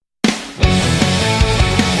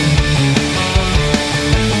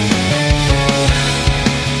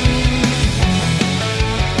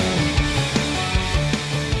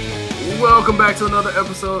to another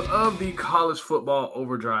episode of the College Football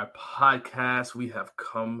Overdrive podcast. We have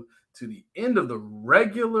come to the end of the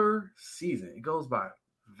regular season. It goes by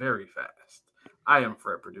very fast. I am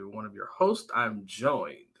Fred Purdue, one of your hosts. I'm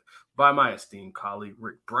joined by my esteemed colleague,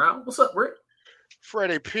 Rick Brown. What's up, Rick?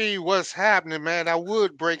 Freddie P, what's happening, man? I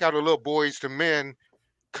would break out a little Boys to Men,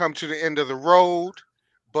 come to the end of the road,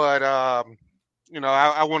 but I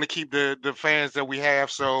want to keep the fans that we have,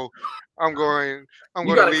 so I'm going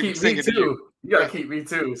to leave keep singing me to you. You gotta keep me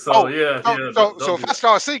too. So So if I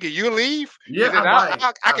start singing, you leave? Yeah, and then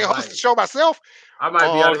I can host the show myself. I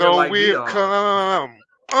might be out here like we've Dion. come.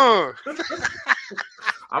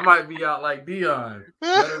 I might be out like Dion.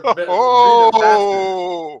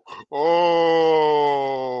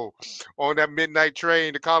 On that midnight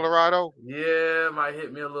train to Colorado. Yeah, might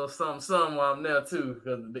hit me a little something while I'm there too,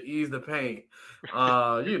 because to ease the pain.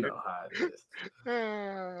 You know how it is.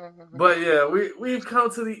 But yeah, we've come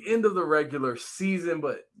to the end of the regular season,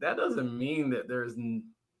 but that doesn't mean that there's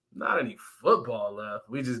not any football left.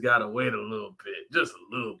 We just gotta wait a little bit, just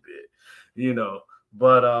a little bit, you know.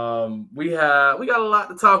 But we got a lot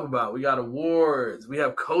to talk about. We got awards. We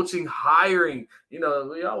have coaching hiring. You know,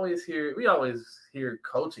 we always hear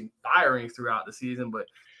coaching firing throughout the season, but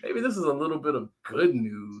maybe this is a little bit of good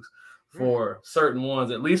news for certain ones,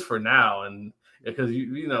 at least for now. And because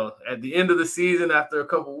you know, at the end of the season, after a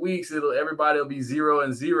couple of weeks, everybody will be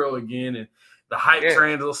 0-0 again, and the hype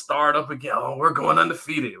trains will start up again. Oh, we're going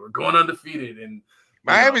undefeated. And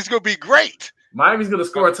Miami's gonna be great. Miami's going to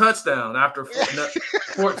score a touchdown after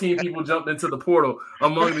 14 people jumped into the portal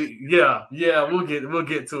among the we'll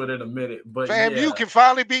get to it in a minute. But fam, you can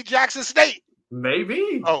finally beat Jackson State.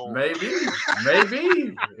 Maybe.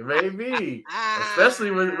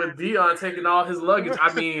 Especially with Dion taking all his luggage.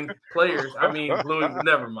 I mean, players. I mean, Louis.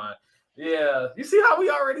 Never mind. Yeah, you see how we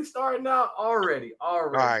already starting out already. All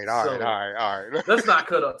right. Let's not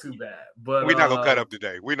cut up too bad. But we're not gonna cut up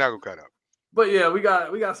today. We're not gonna cut up. But yeah, we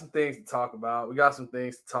got some things to talk about.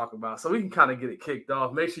 So we can kind of get it kicked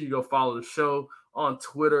off. Make sure you go follow the show on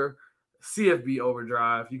Twitter, CFB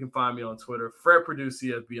Overdrive. You can find me on Twitter, Fred Purdue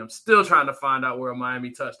CFB. I'm still trying to find out where a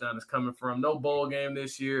Miami touchdown is coming from. No bowl game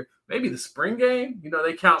this year. Maybe the spring game. You know,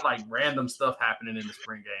 they count like random stuff happening in the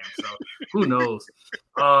spring game. So who knows?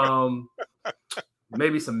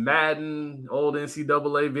 Maybe some Madden, old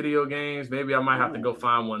NCAA video games. Maybe I might have to go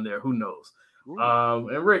find one there. Who knows?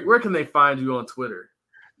 And Rick, where can they find you on Twitter?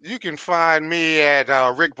 You can find me at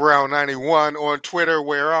Rick Brown 91 on Twitter,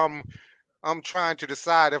 where I'm trying to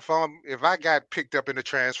decide if I got picked up in the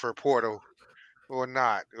transfer portal or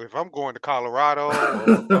not. If I'm going to Colorado, I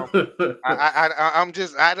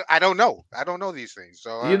don't know. I don't know these things.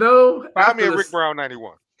 So find me at Rick Brown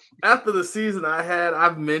 91. After the season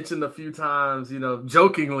I've mentioned a few times, you know,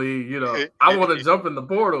 jokingly, you know, I want to jump in the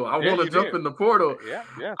portal. In the portal. Yeah.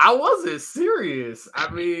 I wasn't serious.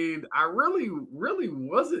 I mean, I really, really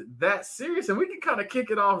wasn't that serious. And we can kind of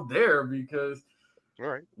kick it off there because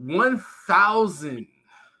 1,000.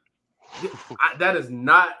 That is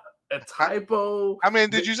not a typo. How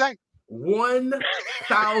many did you say?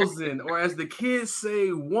 1,000, or as the kids say,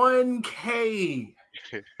 1K.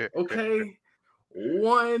 Okay.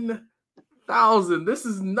 1,000. This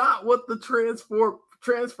is not what the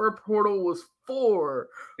transfer portal was for.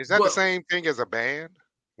 Is that the same thing as a band?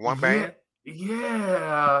 One band?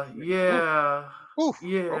 Yeah. Oof.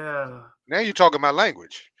 Yeah. Now you're talking my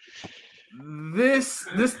language. This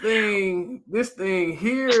thing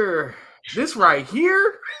here, this right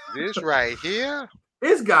here,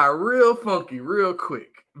 it's got real funky real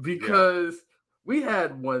quick because we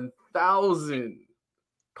had 1,000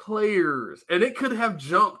 players, and it could have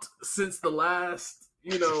jumped since the last,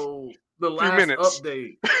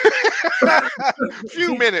 update.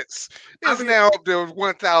 Few minutes. It's now up to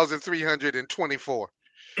 1,324.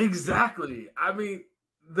 Exactly. I mean,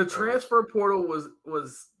 the transfer portal was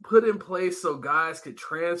put in place so guys could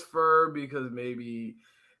transfer because maybe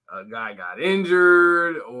a guy got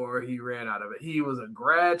injured or he ran out of it. He was a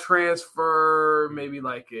grad transfer, maybe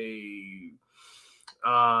like a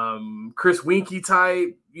Chris Winkie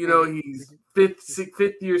type, you know, he's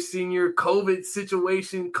fifth year senior. COVID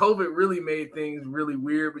situation. COVID really made things really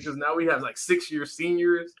weird because now we have like 6-year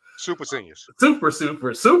seniors. Super seniors. Super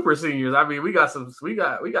seniors. I mean, we got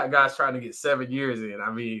guys trying to get 7 years in. I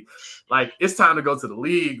mean, like, it's time to go to the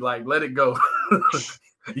league. Like, let it go.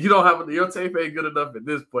 You don't have your tape ain't good enough at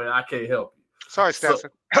this point. I can't help you. Sorry, Stetson.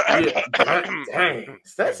 Dang.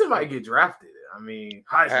 Stetson might get drafted. I mean,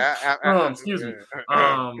 excuse me.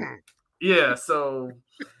 Yeah, so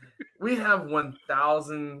we have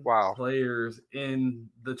 1,000 players in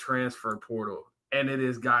the transfer portal, and it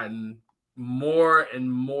has gotten more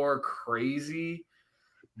and more crazy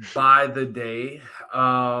by the day.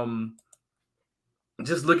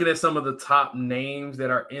 Just looking at some of the top names that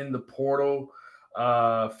are in the portal.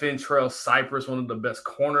 Fentrell Cypress, one of the best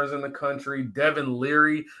corners in the country. Devin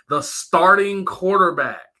Leary, the starting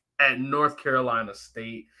quarterback at North Carolina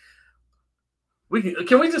State.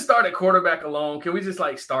 Can we just start at quarterback alone? Can we just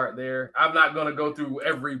start there? I'm not going to go through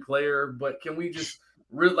every player, but can we just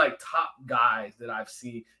really top guys that I've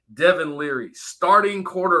seen? Devin Leary, starting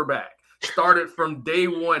quarterback, started from day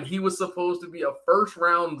one. He was supposed to be a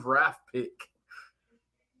first-round draft pick.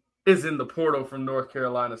 Is in the portal from North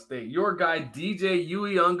Carolina State. Your guy, DJ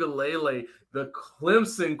Uiagalelei, the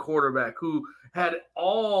Clemson quarterback who had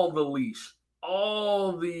all the leash,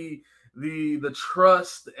 all the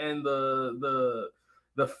trust and the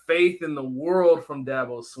faith in the world from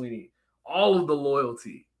Dabo Swinney, all of the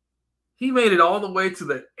loyalty. He made it all the way to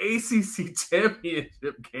the ACC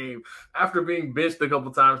championship game after being benched a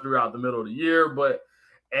couple times throughout the middle of the year.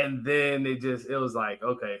 And then it was like,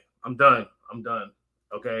 okay, I'm done.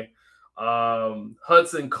 Okay.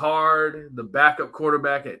 Hudson Card, the backup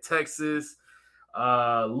quarterback at Texas.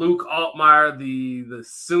 Luke Altmaier, the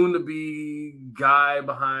soon-to-be guy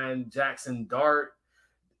behind Jackson Dart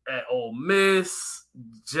at Ole Miss.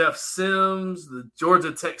 Jeff Sims, the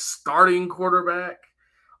Georgia Tech starting quarterback.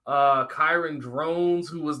 Kyron Drones,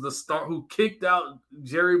 who kicked out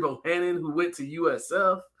Jerry Bohannon, who went to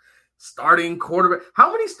USF. Starting quarterback.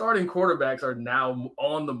 How many starting quarterbacks are now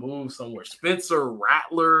on the move somewhere? Spencer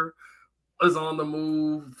Rattler is on the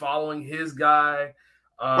move, following his guy.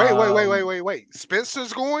 Wait.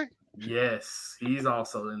 Spencer's going? Yes, he's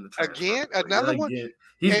also in the transfer. Again? Another one?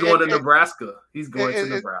 He's going to Nebraska. He's going to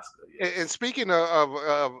Nebraska. Yes. And speaking of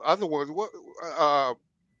other ones, what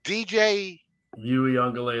DJ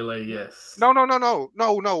Uiagalelei, yes. No.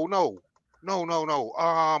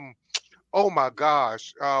 Oh my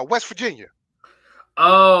gosh. West Virginia.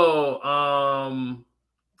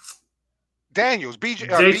 Daniels, JT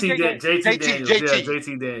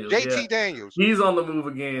Daniels. He's on the move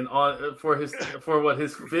again for his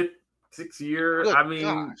 5th, 6th year. Good I mean,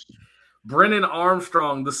 gosh. Brennan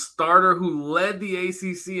Armstrong, the starter who led the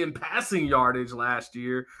ACC in passing yardage last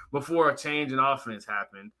year before a change in offense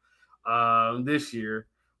happened this year.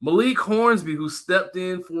 Malik Hornsby, who stepped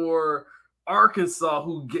in for Arkansas,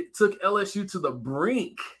 who took LSU to the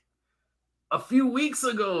brink a few weeks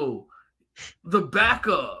ago. The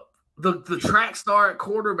backup. The track star at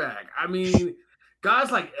quarterback. I mean, guys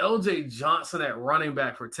like LJ Johnson at running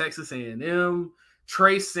back for Texas A&M,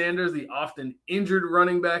 Trey Sanders, the often injured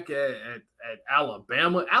running back at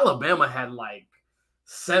Alabama. Alabama had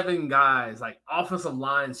 7 guys, offensive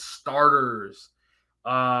line starters.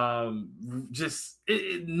 None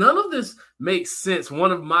of this makes sense.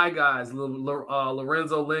 One of my guys,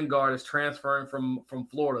 Lorenzo Lingard, is transferring from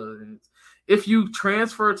Florida. And if you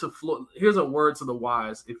transfer to Florida, here's a word to the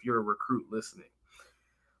wise if you're a recruit listening.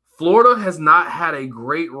 Florida has not had a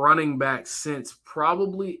great running back since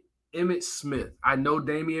probably Emmitt Smith. I know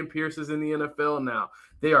Dameon Pierce is in the NFL now.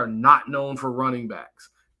 They are not known for running backs.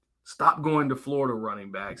 Stop going to Florida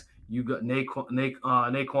running backs. You got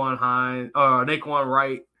Naquan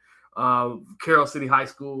Wright, Carroll City High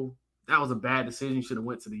School. That was a bad decision. You should have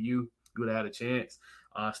went to the U. You would have had a chance.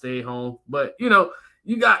 Stay home. But,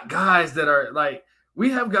 you got guys that are we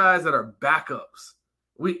have guys that are backups.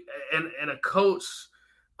 And a coach,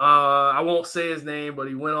 I won't say his name, but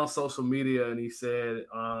he went on social media and he said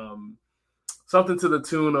something to the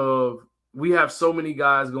tune of, we have so many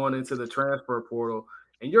guys going into the transfer portal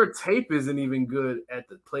and your tape isn't even good at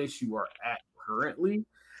the place you are at currently.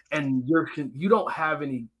 And you don't have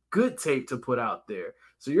any good tape to put out there.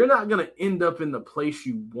 So you're not going to end up in the place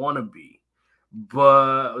you want to be.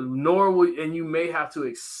 But and you may have to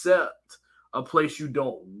accept a place you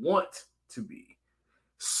don't want to be.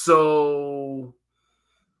 So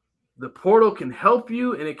the portal can help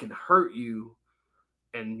you and it can hurt you.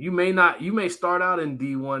 And you may start out in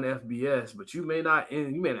D1 FBS, but you may not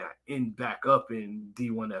end back up in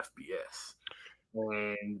D1 FBS.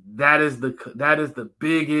 And that is the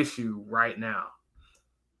big issue right now.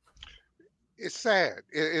 It's sad.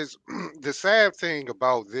 The sad thing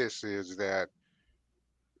about this is that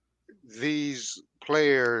these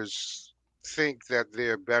players think that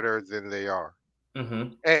they're better than they are. Mm-hmm.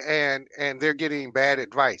 And they're getting bad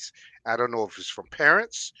advice. I don't know if it's from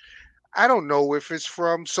parents. I don't know if it's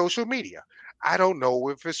from social media. I don't know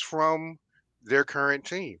if it's from their current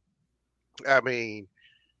team. I mean,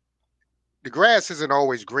 the grass isn't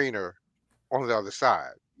always greener on the other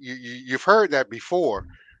side. You've heard that before.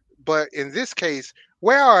 But in this case,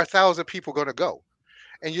 where are 1,000 people going to go?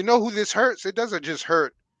 And you know who this hurts? It doesn't just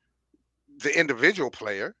hurt the individual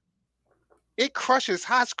player, it crushes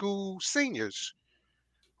high school seniors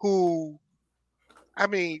who, I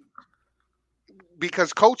mean,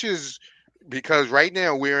 because right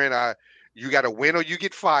now we're in you got to win or you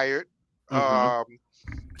get fired. Mm-hmm.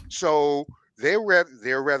 So they're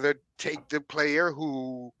rather take the player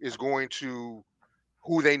who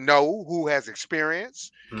they know, who has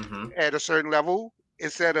experience Mm-hmm. at a certain level,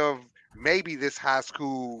 instead of maybe this high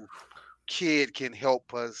school kid can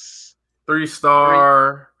help us.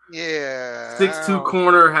 3-star. Yeah. 6'2"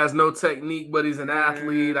 corner, has no technique, but he's an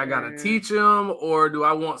athlete. I gotta teach him, or do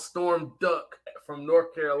I want Storm Duck from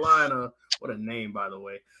North Carolina? What a name, by the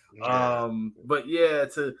way. Yeah. But yeah,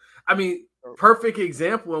 perfect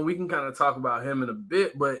example, and we can kind of talk about him in a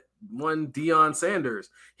bit. But one Deion Sanders,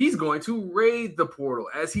 he's going to raid the portal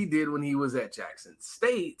as he did when he was at Jackson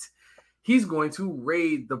State. He's going to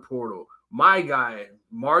raid the portal. My guy,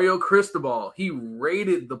 Mario Cristobal, he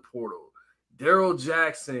raided the portal. Daryl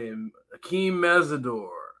Jackson, Akeem Mesidor,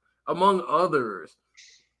 among others.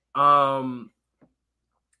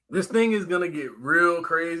 This thing is going to get real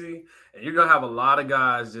crazy, and you're going to have a lot of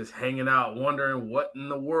guys just hanging out wondering what in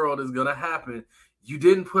the world is going to happen. You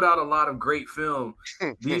didn't put out a lot of great film.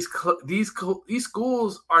 These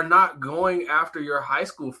schools are not going after your high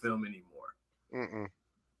school film anymore. Mm-mm.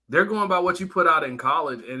 They're going by what you put out in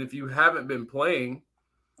college, and if you haven't been playing –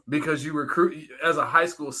 because you recruit as a high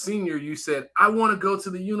school senior, you said, I want to go to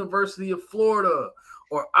the University of Florida,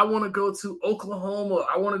 or I want to go to Oklahoma.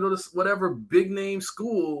 I want to go to whatever big name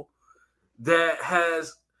school that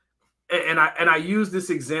has, and I use this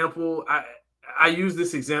example. I use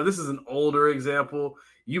this example. This is an older example.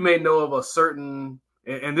 You may know of a certain,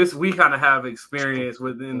 and this we kind of have experience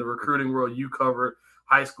within the recruiting world. You covered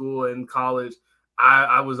high school and college.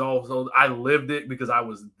 I lived it because I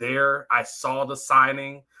was there. I saw the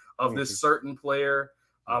signing of this certain player.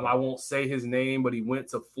 I won't say his name, but he went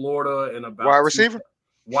to Florida and about wide receiver.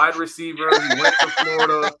 He went to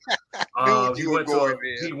Florida.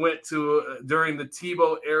 He went to during the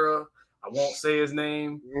Tebow era. I won't say his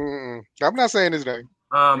name. I'm not saying his name.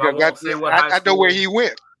 I won't say what high school. I know where he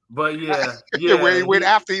went. But yeah, where he went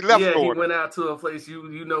after he left Florida. He went out to a place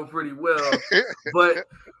you know pretty well. But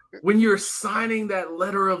when you're signing that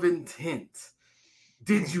letter of intent,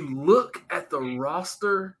 did you look at the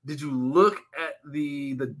roster? Did you look at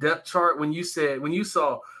the depth chart when you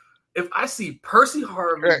saw, if I see Percy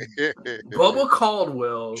Harvin, Bubba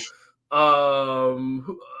Caldwell,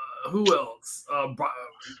 who else?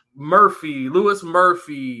 Lewis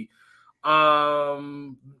Murphy,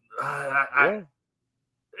 and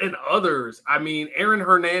others. I mean, Aaron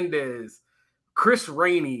Hernandez, Chris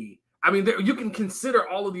Rainey. I mean, you can consider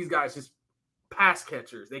all of these guys just pass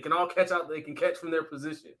catchers. They can all catch out. They can catch from their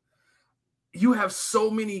position. You have so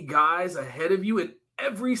many guys ahead of you, and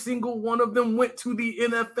every single one of them went to the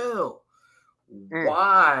NFL.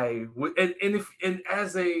 Why?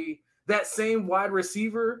 That same wide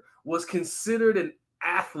receiver was considered an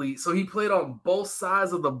athlete, so he played on both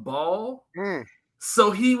sides of the ball. So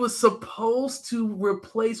he was supposed to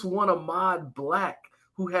replace one Ahmad Black,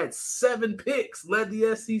 who had 7 picks, led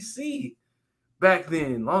the SEC back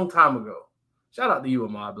then, long time ago. Shout out to you,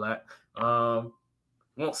 Ahmad Black.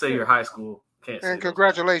 Won't say your high school. Can't say. And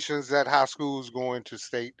congratulations that high school's going to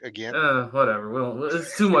state again. Whatever.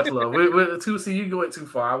 It's too much love. You went too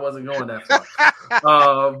far. I wasn't going that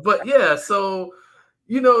far. But yeah, so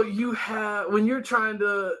you have, when you're trying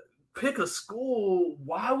to pick a school,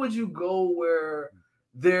 why would you go where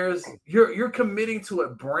you're committing to a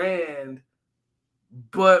brand,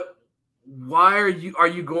 but why are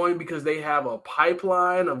you going because they have a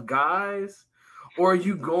pipeline of guys, or are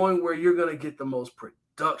you going where you're going to get the most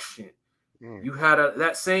production? You had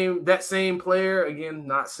that same player, again,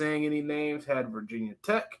 not saying any names, had Virginia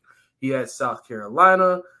Tech. He had South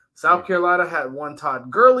Carolina. South Carolina had one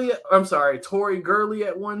Tory Gurley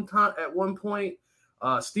at one point.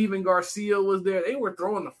 Steven Garcia was there. They were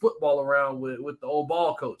throwing the football around with the old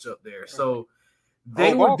ball coach up there. So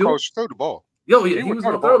they were doing coach throw the ball. He was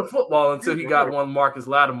going to throw the football until he got one Marcus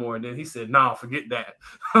Lattimore, and then he said, "Nah, forget that.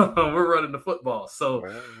 We're running the football." So,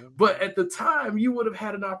 but at the time, you would have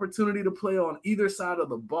had an opportunity to play on either side of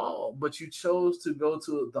the ball, but you chose to go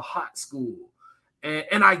to the hot school,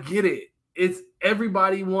 and I get it. It's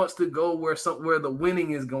everybody wants to go where the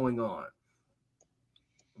winning is going on,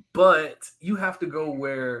 but you have to go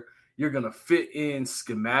where you're going to fit in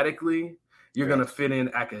schematically, you're going to fit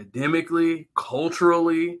in academically,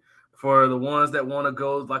 culturally. For the ones that want to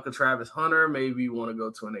go like a Travis Hunter, maybe you want to go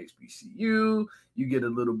to an HBCU, you get a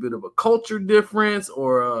little bit of a culture difference,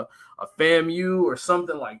 or a FAMU or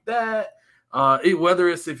something like that. Whether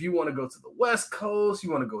it's if you want to go to the West Coast,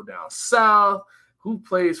 you want to go down south. Who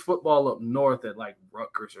plays football up north at like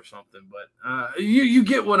Rutgers or something? But you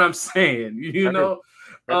get what I'm saying. You know,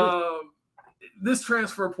 this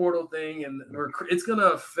transfer portal thing and it's going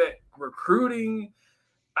to affect recruiting.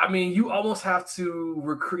 I mean, you almost have to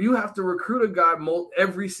recruit. You have to recruit a guy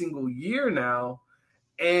every single year now.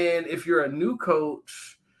 And if you're a new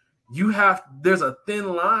coach, there's a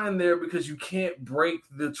thin line there because you can't break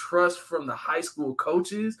the trust from the high school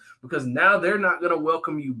coaches because now they're not going to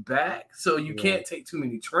welcome you back. So you can't take too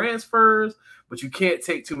many transfers, but you can't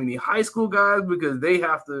take too many high school guys because they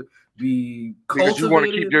have to be cultivated. Because you want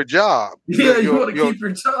to keep your job. Yeah, you want to keep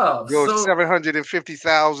your job. Your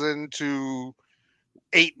 $750,000 to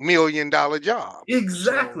 $8 million job.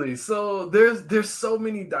 Exactly. So there's so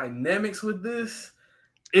many dynamics with this.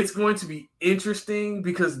 It's going to be interesting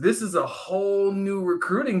because this is a whole new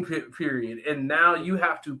recruiting period. And now you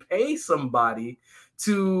have to pay somebody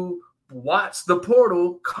to watch the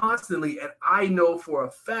portal constantly. And I know for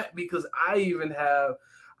a fact because I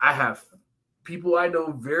have people I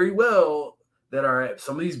know very well that are at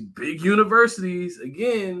some of these big universities.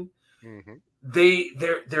 Again,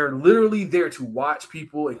 they're literally there to watch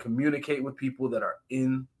people and communicate with people that are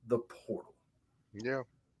in the portal. Yeah.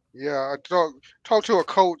 Yeah, I talked to a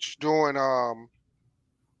coach during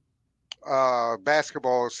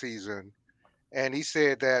basketball season, and he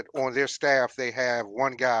said that on their staff they have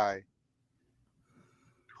one guy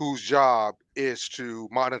whose job is to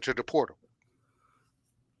monitor the portal.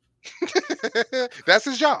 That's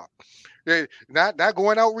his job. Not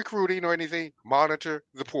going out recruiting or anything. Monitor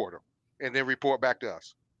the portal and then report back to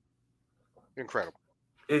us. Incredible.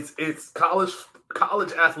 It's college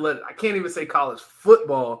athletic. I can't even say college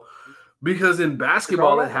football because in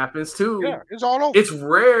basketball it happens too. Yeah, it's all over. It's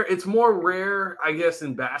rare. It's more rare, I guess,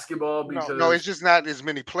 in basketball because no, it's just not as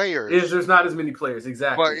many players. There's not as many players,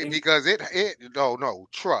 exactly. But because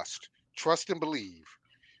trust and believe.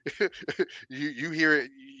 you hear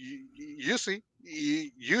it. You see.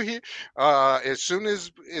 You hear. As soon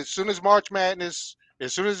as March Madness,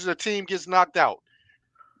 as soon as the team gets knocked out.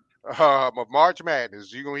 March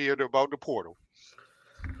Madness, you're gonna hear about the portal.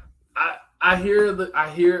 I hear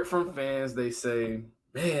it from fans. They say,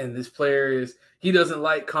 "Man, this player he doesn't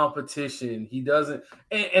like competition. He doesn't."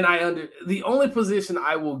 And the only position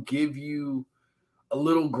I will give you a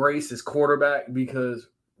little grace is quarterback because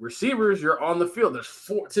receivers, you're on the field.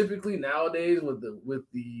 There's typically nowadays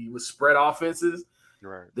with spread offenses.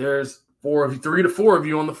 Right. There's 3 to 4 of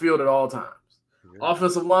you on the field at all times.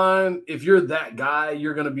 Offensive line, if you're that guy,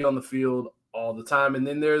 you're going to be on the field all the time. And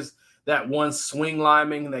then there's that one swing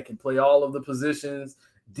lineman that can play all of the positions.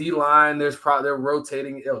 D-line, they're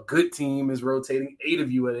rotating. A good team is rotating 8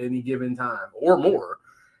 of you at any given time or more.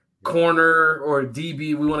 Corner or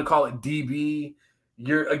DB, we want to call it DB.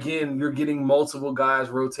 You're getting multiple guys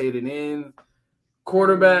rotated in.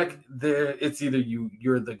 Quarterback, it's either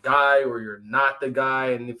you're the guy or you're not the guy.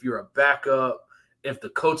 And if you're a backup, if a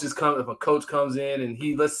coach comes in and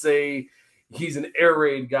let's say he's an air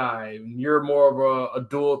raid guy and you're more of a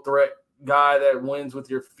dual threat guy that wins with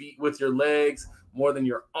your feet, with your legs more than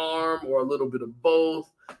your arm or a little bit of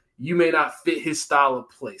both, you may not fit his style of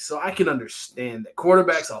play. So I can understand that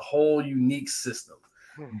quarterback's a whole unique system,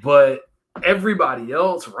 but everybody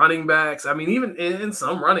else, running backs, I mean, even in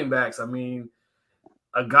some running backs, I mean,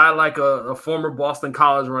 a guy like a former Boston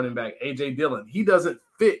College running back, A.J. Dillon, he doesn't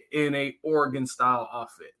fit in a Oregon-style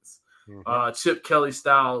offense. Chip Kelly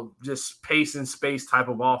style, just pace and space type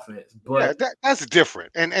of offense. But that's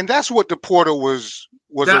different. And that's what the portal was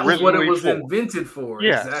originally what it was for. Invented for.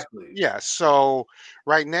 Yes. Exactly. Yeah. So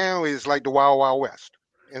right now is like the Wild Wild West.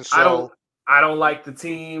 And so I don't like the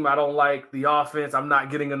team. I don't like the offense. I'm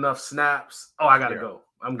not getting enough snaps. Oh, I gotta go.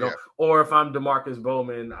 I'm going. Or if I'm DeMarcus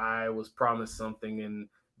Bowman, I was promised something, and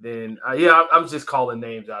then I'm just calling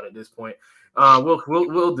names out at this point.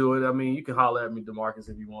 We'll do it. I mean, you can holler at me, DeMarcus,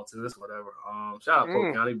 if you want to. It's whatever. Shout out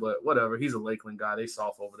Polk County, but whatever. He's a Lakeland guy. They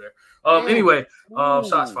soft over there. Anyway,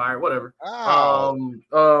 shots fired. Whatever.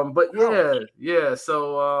 But yeah.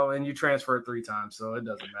 So and you transferred 3 times, so it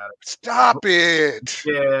doesn't matter. Stop it.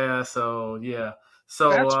 Yeah. So yeah.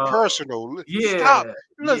 So that's personal. Yeah. Stop.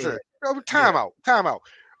 Listen. Time out.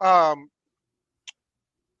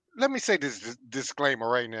 Let me say this disclaimer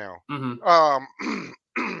right now.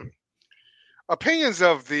 Opinions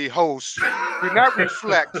of the host do not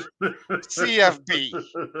reflect CFB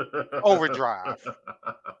Overdrive.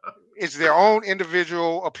 It's their own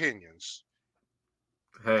individual opinions.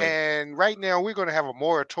 Hey. And right now we're going to have a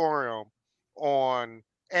moratorium on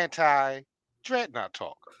anti-dreadnought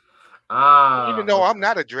talk. Even though I'm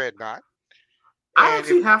not a dreadnought. I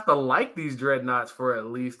actually have to like these Dreadnoughts for at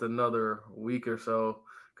least another week or so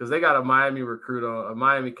because they got a Miami recruit on a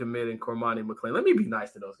Miami commit in Cormani McClain. Let me be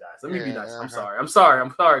nice to those guys. Let me be nice. I'm sorry. I'm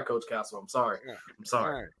sorry, Coach Castle. I'm sorry.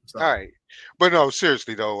 All right. But no,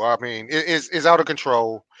 seriously though, I mean, it's out of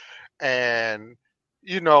control, and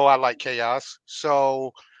I like chaos.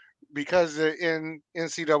 So because in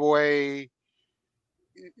NCAA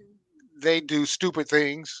they do stupid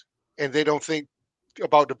things and they don't think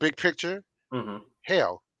about the big picture. Mm-hmm.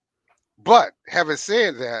 Hell, but having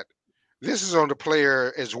said that, this is on the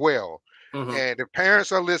player as well. Mm-hmm. And if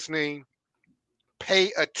parents are listening,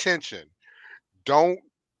 pay attention. Don't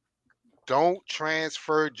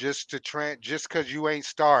transfer just because you ain't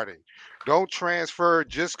starting. Don't transfer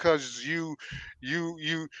just because you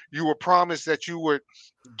were promised that you would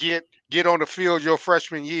get on the field your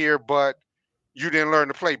freshman year, but you didn't learn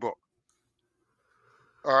the playbook.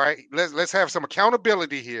 All right, let's have some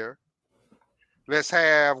accountability here. Let's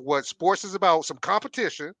have what sports is about, some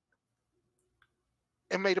competition,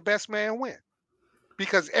 and may the best man win.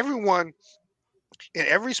 Because everyone in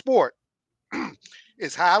every sport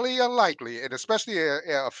is highly unlikely, and especially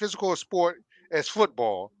a physical sport as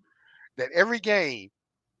football, that every game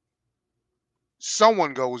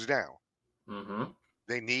someone goes down. Mm-hmm.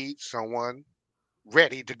 They need someone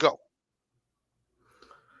ready to go.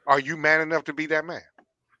 Are you man enough to be that man?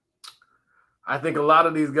 I think a lot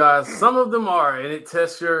of these guys, some of them are, and it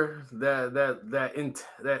tests your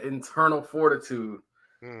that internal fortitude.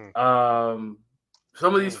 Some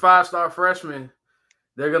of these 5-star freshmen,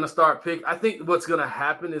 they're gonna start pick. I think what's gonna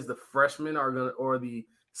happen is the freshmen are gonna, or the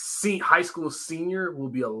high school senior will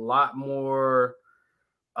be a lot more.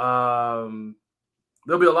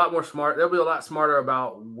 They'll be a lot more smart. They'll be a lot smarter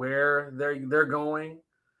about where they're going.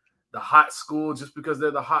 The hot school, just because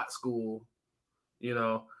they're the hot school,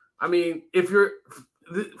 I mean, if you're,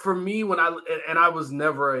 for me, I was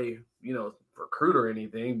never a, recruiter or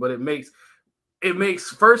anything, but it makes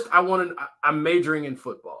first, I'm majoring in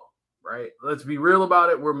football, right? Let's be real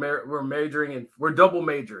about it. We're double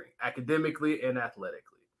majoring academically and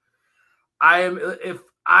athletically. If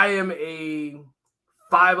I am a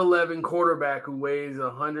 5'11" quarterback who weighs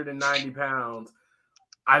 190 pounds,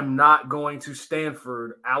 I'm not going to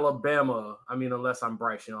Stanford, Alabama. I mean, unless I'm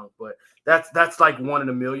Bryce Young, but that's like 1 in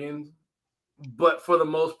a million. But for the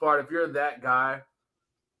most part, if you're that guy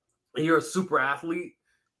and you're a super athlete,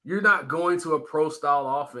 you're not going to a pro style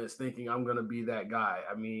offense thinking I'm going to be that guy.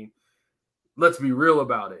 I mean, let's be real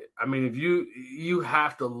about it. I mean, if you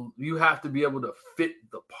have to be able to fit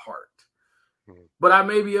the part. Mm-hmm. But I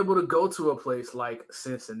may be able to go to a place like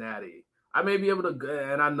Cincinnati. I may be able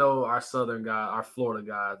to, and I know our Southern guys, our Florida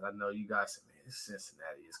guys, I know you guys say, man,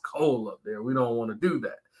 Cincinnati is cold up there. We don't want to do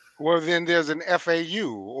that. Well, then there's an FAU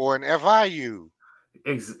or an FIU.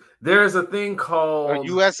 There's a thing called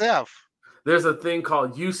USF. There's a thing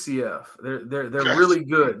called UCF. They're really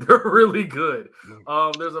good. They're really good.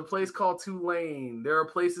 There's a place called Tulane. There are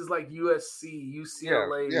places like USC,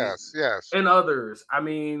 UCLA, yes, and others. I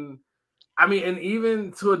mean, and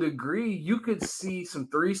even to a degree, you could see some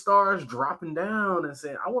 3-stars dropping down and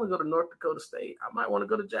saying, I want to go to North Dakota State. I might want to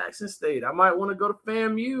go to Jackson State. I might want to go to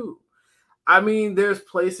FAMU. I mean, there's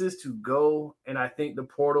places to go, and I think the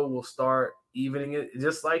portal will start evening it.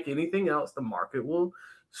 Just like anything else, the market will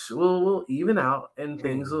even out, and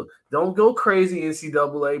things will, don't go crazy,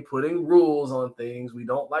 NCAA, putting rules on things. We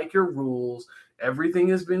don't like your rules. Everything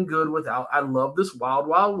has been good without. I love this wild,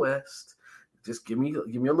 wild west. Just give me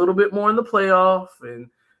a little bit more in the playoff, and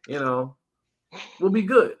we'll be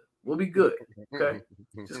good. We'll be good. Okay,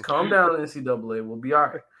 just calm down, NCAA. We'll be all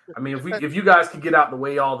right. I mean, if you guys could get out the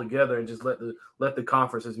way all together and just let the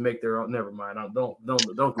conferences make their own. Never mind. Don't.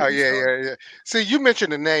 Oh yeah. See, you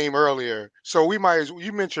mentioned the name earlier, so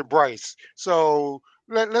you mentioned Bryce. So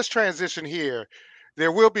let's transition here.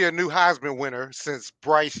 There will be a new Heisman winner since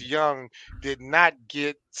Bryce Young did not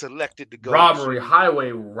get selected to go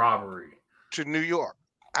highway robbery to New York.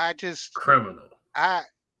 Criminal.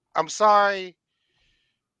 I'm sorry.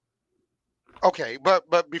 Okay,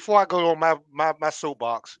 but before I go on my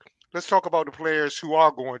soapbox, let's talk about the players who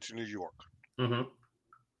are going to New York. Mm-hmm.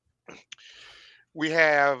 We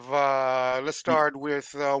have let's start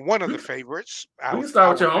with one of the favorites. We can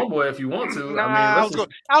start with your homeboy if you want to. I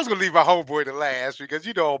was gonna leave my homeboy to last because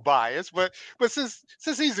I'm biased, but since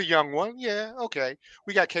he's a young one, yeah, okay.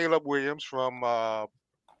 We got Caleb Williams from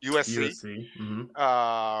USC.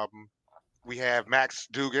 Mm-hmm. We have Max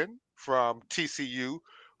Duggan from TCU,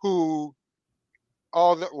 who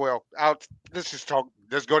let's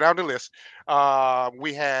go down the list.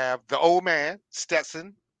 We have the old man,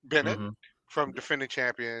 Stetson Bennett, from defending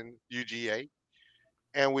champion UGA.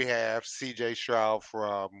 and we have C.J. Stroud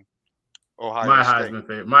from Ohio My State. Heisman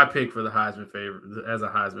favorite. My pick for the Heisman favorite as a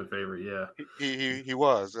Heisman favorite. Yeah. He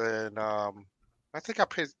was, and I think I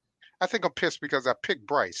pissed. I think I'm pissed because I picked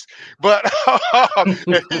Bryce, but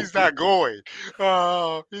he's not going.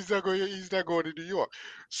 He's not going. He's not going to New York.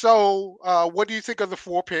 So, what do you think of the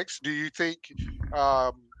 4 picks? Do you think,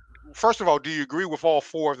 um, first of all, do you agree with all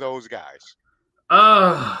 4 of those guys?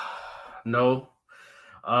 No.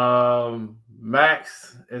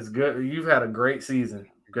 Max is good. You've had a great season.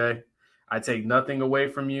 Okay. I take nothing away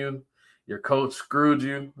from you. Your coach screwed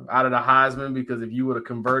you out of the Heisman because if you would have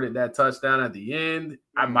converted that touchdown at the end,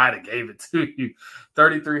 I might have gave it to you.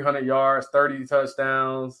 3,300 yards, 30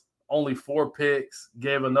 touchdowns, only 4 picks,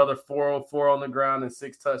 gave another 404 on the ground and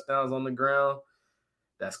 6 touchdowns on the ground.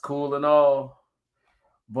 That's cool and all,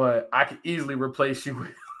 but I could easily replace you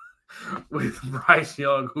with Bryce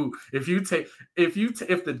Young, who if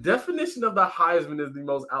the definition of the Heisman is the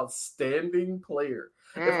most outstanding player.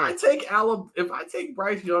 If I take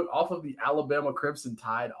Bryce Young off of the Alabama Crimson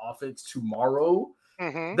Tide offense tomorrow,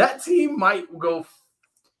 that team might go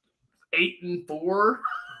 8-4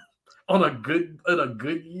 on a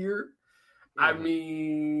good year. I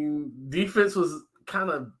mean, defense was kind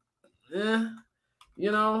of,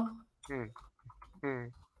 you know.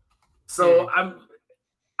 So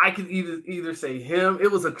I could either say him.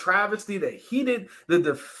 It was a travesty that he did. The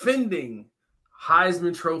defending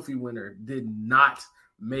Heisman Trophy winner did not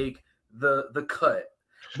make the cut.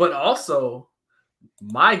 But also,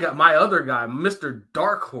 my other guy, Mr.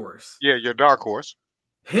 Dark Horse. Yeah, your dark horse.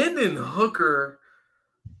 Hendon Hooker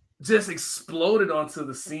just exploded onto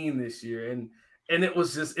the scene this year, and it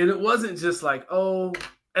wasn't just like, oh,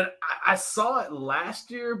 and I saw it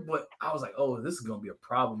last year, but I was like, oh, this is gonna be a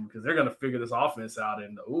problem because they're gonna figure this offense out,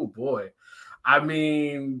 and oh boy, I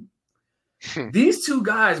mean, these 2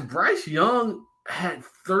 guys, Bryce Young had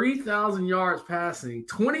 3,000 yards passing,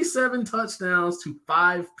 27 touchdowns to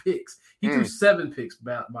 5 picks. He threw 7 picks,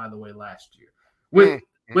 by the way, last year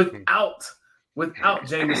without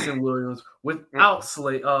Jameson Williams, without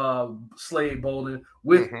Slade Bolden,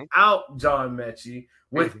 without John Mechie,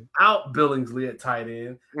 without Billingsley at tight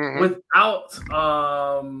end, without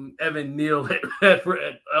Evan Neal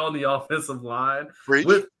on the offensive line.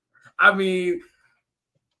 I mean,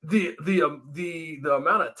 the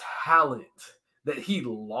amount of talent that he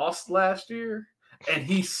lost last year, and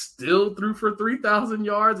he still threw for 3,000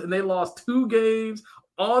 yards, and they lost 2 games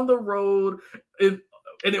on the road.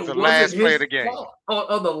 And it was the last play of the game.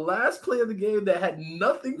 On the last play of the game that had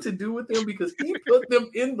nothing to do with him because he put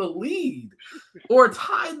them in the lead or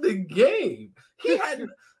tied the game. He had.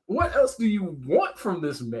 What else do you want from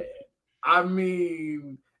this man? I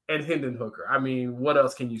mean, and Hendon Hooker. I mean, what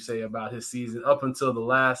else can you say about his season up until the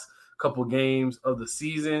last couple games of the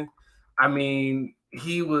season? I mean,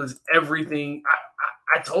 he was everything.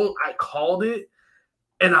 I called it.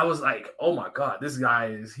 And I was like, oh my God, this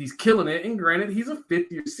guy he's killing it. And granted, he's a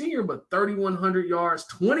 5th-year senior, but 3,100 yards,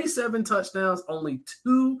 27 touchdowns, only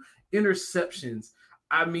 2 interceptions.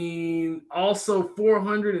 I mean, also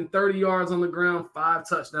 430 yards on the ground, 5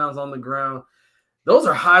 touchdowns on the ground. Those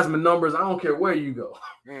are Heisman numbers. I don't care where you go.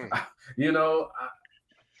 You know,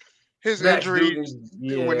 his injuries,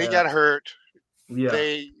 when he got hurt,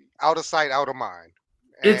 they out of sight, out of mind.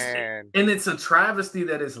 It's a travesty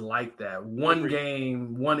that it's like that. One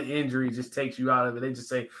game, one injury just takes you out of it. They just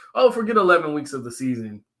say, "Oh, forget 11 weeks of the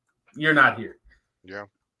season. You're not here." Yeah,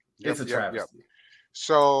 it's a travesty.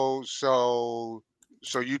 So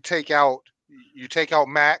you take out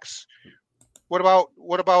Max. What about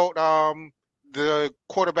the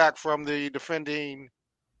quarterback from the defending,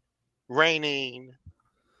 reigning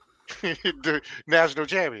the national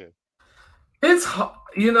champion? It's the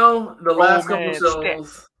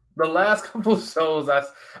last couple shows. I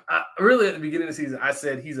really at the beginning of the season I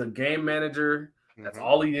said he's a game manager. That's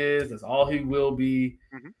all he is. That's all he will be.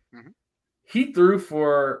 He threw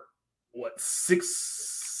for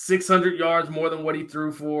 600 yards more than what he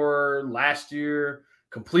threw for last year.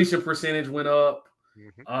 Completion percentage went up.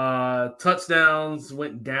 Touchdowns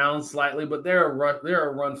went down slightly, but they're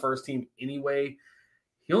a run first team anyway.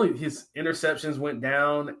 His interceptions went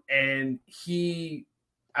down, and he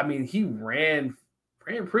ran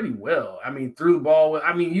pretty well. I mean, threw the ball.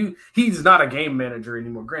 I mean, he's not a game manager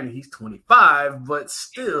anymore. Granted, he's 25, but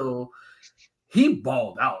still, he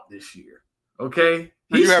balled out this year. Okay,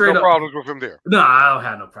 you have no problems with him there. No, I don't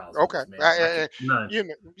have no problems. Okay, with him,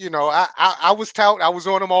 none. I was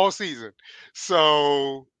on him all season.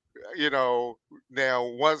 So now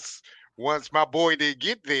once my boy did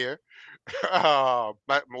get there. My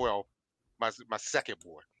second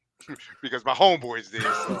boy, because my homeboy's there,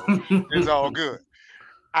 so it's all good.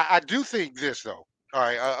 I do think this though. All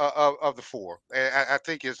right, of the four, I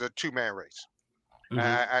think it's a two-man race.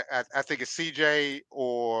 Mm-hmm. I think it's CJ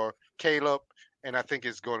or Caleb, and I think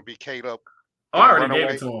it's going to be Caleb Oh, in I the already gave it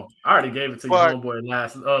runaway. to him. I already gave it to your But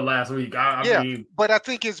homeboy last week. I yeah, mean, but I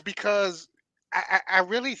think it's because I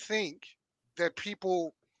really think that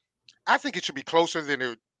people. I think it should be closer than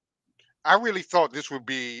it. I really thought this would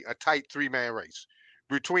be a tight three-man race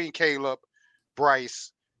between Caleb,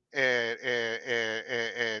 Bryce, and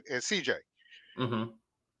CJ. mm-hmm.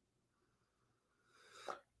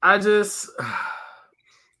 I just,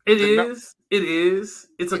 it The nu- is, it is.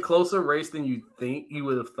 It's a closer race than you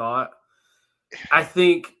would have thought. I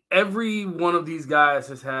think every one of these guys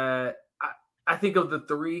has had. I think of the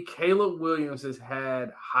three, Caleb Williams has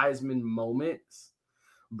had Heisman moments.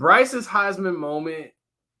 Bryce's Heisman moment,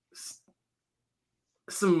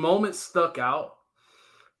 some moments stuck out.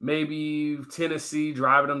 Maybe Tennessee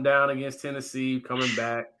driving them down against Tennessee, coming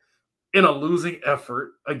back in a losing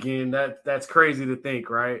effort. Again, that's crazy to think,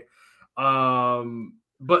 right?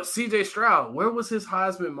 But CJ Stroud, where was his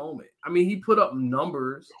Heisman moment? I mean, he put up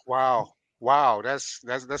numbers. wow, that's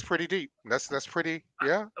pretty deep. That's pretty,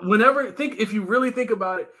 yeah. If you really think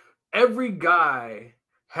about it, every guy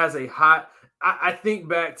has a hot. I think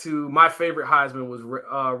back to my favorite Heisman was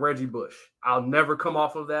Reggie Bush. I'll never come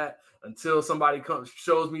off of that until somebody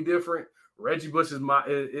shows me different. Reggie Bush is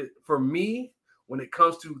for me when it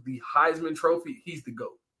comes to the Heisman Trophy. He's the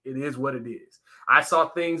GOAT. It is what it is. I saw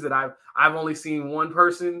things that I've only seen one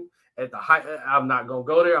person at the height. I'm not gonna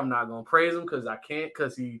go there. I'm not gonna praise him because I can't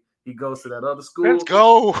because he goes to that other school. Let's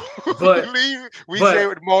go. But we say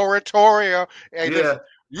with moratoria. Hey, yeah, listen,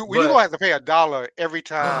 you gonna have to pay $1 every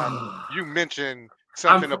time you mention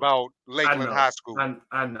something about Lakeland High School.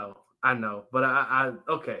 I know. But I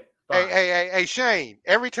okay. Hey, Shane.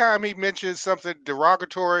 Every time he mentions something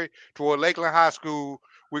derogatory toward Lakeland High School,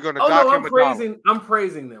 we're gonna dock him $1. I'm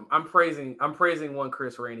praising them. I'm praising one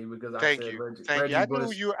Chris Rainey because Thank I said you. Reggie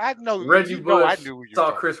Bush. Reggie Bush I knew you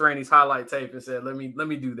saw Chris Rainey's highlight tape and said, "Let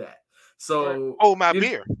me do that." So hold my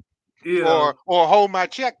beer, or hold my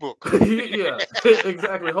checkbook. Yeah,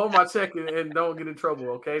 exactly. Hold my check and don't get in trouble.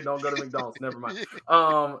 Okay, don't go to McDonald's. Never mind.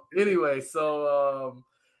 Anyway, so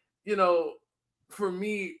for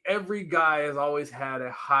me, every guy has always had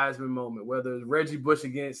a Heisman moment, whether it's Reggie Bush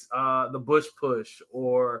against the Bush push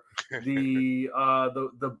or the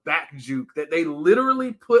back juke, that they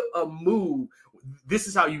literally put a move. This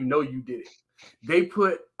is how you know you did it. They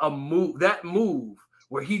put a move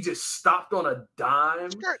where he just stopped on a dime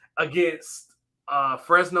against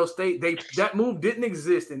Fresno State. That move didn't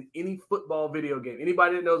exist in any football video game.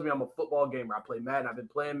 Anybody that knows me, I'm a football gamer. I play Madden. I've been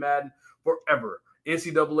playing Madden forever.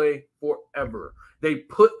 NCAA forever. They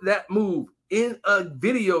put that move in a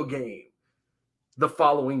video game the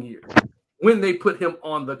following year when they put him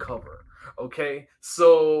on the cover. Okay,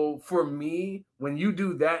 so for me, when you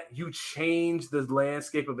do that, you change the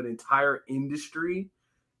landscape of an entire industry.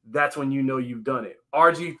 That's when you know you've done it.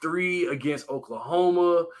 RG3 against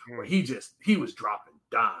Oklahoma, where he was dropping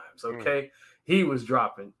dimes. Okay, he was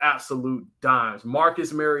dropping absolute dimes.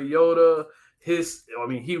 Marcus Mariota, he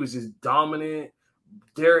was just dominant.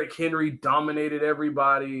 Derrick Henry dominated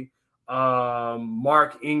everybody.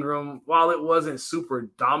 Mark Ingram, while it wasn't super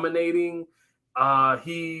dominating,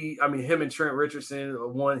 him and Trent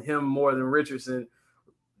Richardson won him more than Richardson.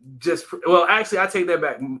 Actually, I take that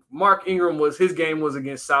back. Mark Ingram his game was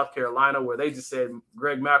against South Carolina, where they just said,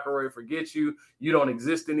 Greg McElroy, forget you. You don't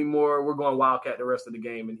exist anymore. We're going Wildcat the rest of the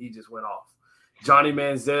game, and he just went off. Johnny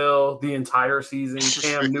Manziel, the entire season.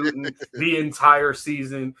 Cam Newton, the entire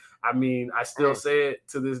season. I mean, I still say it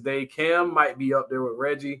to this day. Cam might be up there with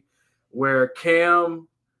Reggie, where Cam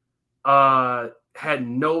had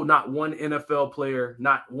not one NFL player,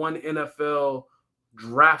 not one NFL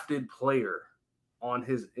drafted player on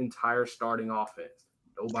his entire starting offense.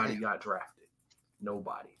 Nobody got drafted.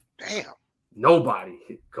 Nobody. Damn. Nobody.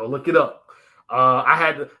 Go look it up. I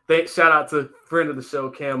had to shout out to friend of the show,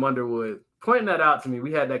 Cam Underwood, pointing that out to me.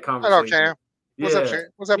 We had that conversation. Hello, Cam.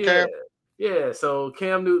 What's up, Cam? Yeah. So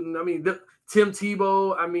Cam Newton, I mean, Tim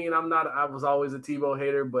Tebow, I mean, I was always a Tebow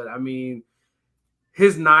hater, but I mean,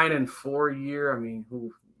 his 9-4 year, I mean,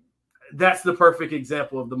 that's the perfect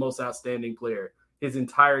example of the most outstanding player. His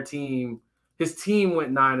entire team, his team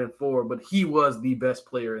went 9-4, but he was the best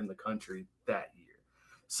player in the country that year.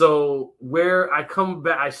 So where I come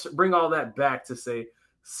back, I bring all that back to say,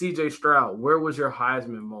 CJ Stroud, where was your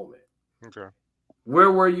Heisman moment? Okay.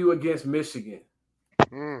 Where were you against Michigan?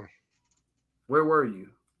 Where were you?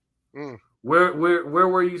 Where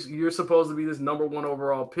were you? You're supposed to be this number one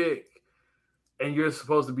overall pick, and you're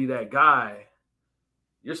supposed to be that guy.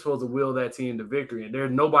 You're supposed to will that team to victory,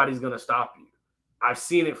 and nobody's going to stop you. I've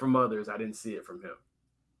seen it from others. I didn't see it from him.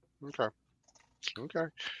 Okay.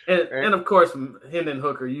 And of course, Hendon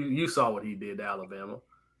Hooker, you saw what he did to Alabama.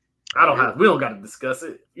 We don't got to discuss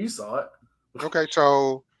it. You saw it. Okay,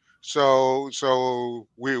 so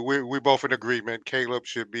we both in agreement. Caleb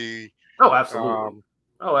should be. Oh, absolutely.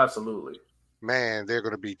 Absolutely. Man, they're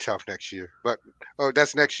going to be tough next year. But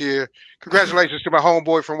that's next year. Congratulations to my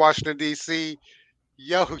homeboy from Washington D.C.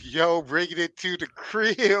 Yo, bringing it to the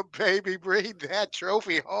crib, baby. Bring that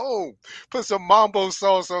trophy home. Put some mambo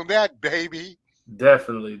sauce on that, baby.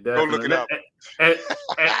 Definitely. Go look it up.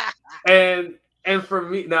 And for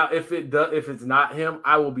me now, if it's not him,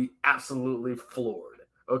 I will be absolutely floored.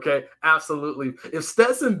 Okay, absolutely. If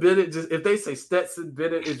Stetson Bennett if they say Stetson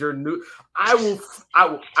Bennett is your new, I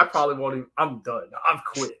probably won't even. I'm done.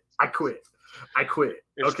 I quit.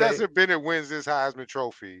 If Stetson Bennett wins this Heisman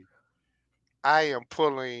Trophy, I am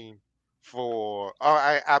pulling for.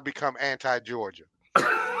 I become anti-Georgia.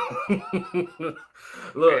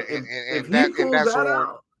 Look,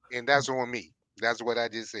 that's on me. That's what I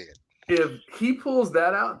just said. If he pulls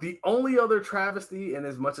that out, the only other travesty, and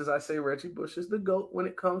as much as I say Reggie Bush is the GOAT when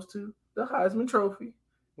it comes to the Heisman Trophy,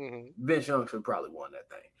 Vince Young should probably won that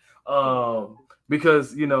thing.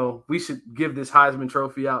 Because, we should give this Heisman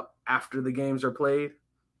Trophy out after the games are played.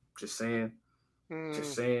 Just saying.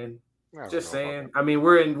 I mean,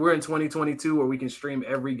 we're in 2022 where we can stream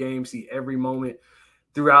every game, see every moment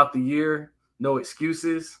throughout the year. No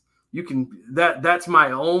excuses. That's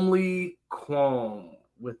my only qualm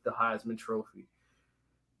with the Heisman Trophy.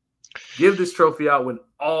 Give this trophy out when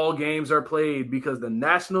all games are played, because the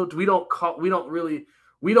national we don't really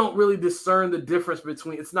discern the difference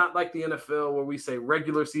between. It's not like the NFL where we say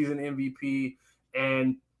regular season MVP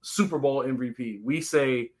and Super Bowl MVP. We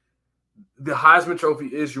say the Heisman Trophy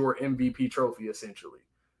is your MVP trophy essentially.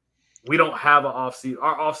 We don't have an offseason.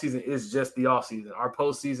 Our offseason is just the offseason. Our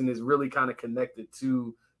postseason is really kind of connected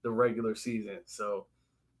to the regular season. So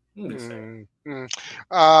we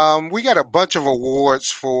got a bunch of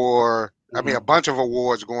awards for. I mean, a bunch of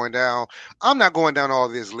awards going down. I'm not going down all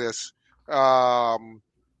this list. From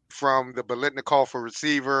the Biletnikoff for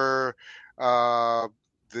receiver, I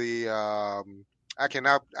can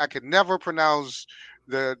never pronounce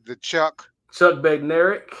the Chuck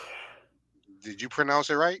Bednarik. Did you pronounce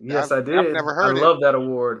it right? Yes, I did. I've never heard it. I love that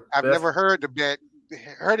award. I've never heard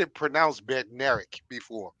it pronounced Bednarik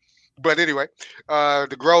before. But anyway,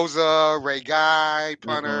 DeGroza, Ray Guy,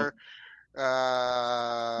 punter,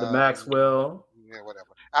 the Maxwell, whatever.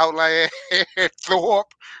 Outlier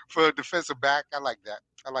Thorpe for defensive back. I like that.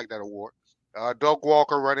 I like that award. Doug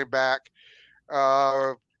Walker, running back,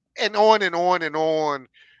 and on and on and on.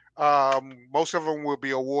 Most of them will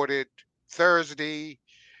be awarded Thursday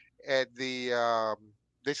at the.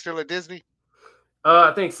 They still at Disney?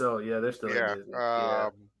 I think so. Yeah, they're still at Disney.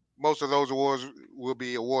 Most of those awards will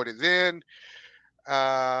be awarded then.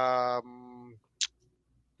 Good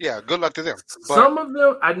luck to them. But some of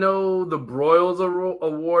them, I know the Broyles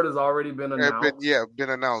Award has already been announced.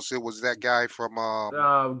 Been announced. It was that guy from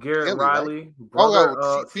Garrett Philly, Riley. Brother,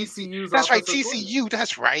 TCU's. That's right, TCU.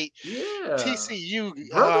 That's right. Yeah.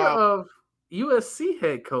 TCU. Brother of USC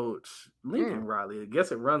head coach Lincoln Riley. I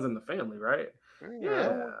guess it runs in the family, right?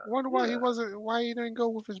 Yeah. I wonder why why he didn't go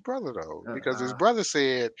with his brother though. Because his brother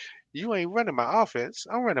said, "You ain't running my offense.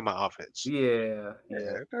 I'm running my offense." Yeah.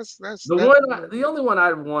 That's the only one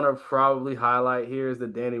I want to probably highlight here is the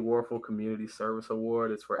Danny Warfel Community Service Award.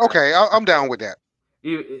 It's for I'm down with that.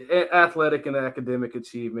 Athletic and academic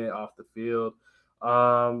achievement off the field.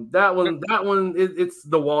 That one it's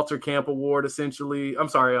the Walter Camp Award essentially. I'm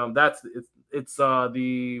sorry, it's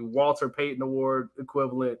the Walter Payton Award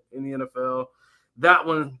equivalent in the NFL. That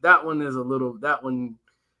one is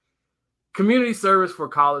community service for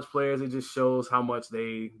college players. It just shows how much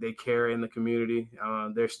they care in the community.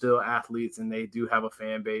 They're still athletes and they do have a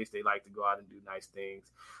fan base. They like to go out and do nice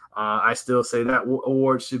things. I still say that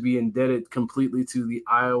award should be indebted completely to the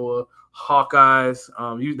Iowa Hawkeyes.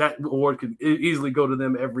 That award could easily go to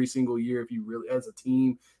them every single year if you really, as a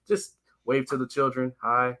team, just wave to the children.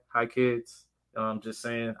 Hi kids. Just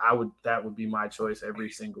saying, that would be my choice every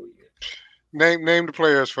single year. Name the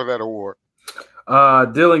players for that award.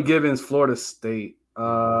 Dylan Gibbons, Florida State.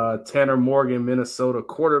 Tanner Morgan, Minnesota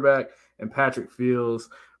quarterback, and Patrick Fields,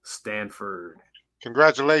 Stanford.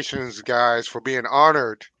 Congratulations, guys, for being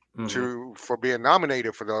honored for being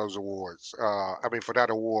nominated for those awards. For that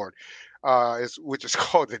award, which is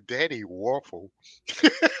called the Danny Warfel.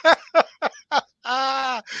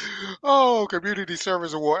 Community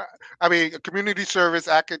Service Award. Community Service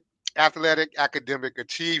Athletic Academic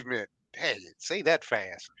Achievement Dang it, say that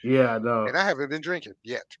fast. Yeah, I know. And I haven't been drinking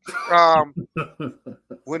yet. Um,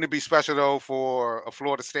 wouldn't it be special though for a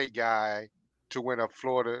Florida State guy to win a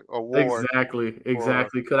Florida award Exactly. for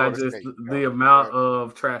Could I Florida just State? the amount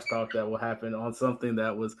of trash talk that will happen on something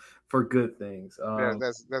that was for good things.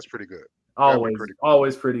 That's pretty good. That'd be Always, pretty cool.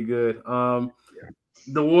 always pretty good. Yeah.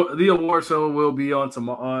 The award show will be on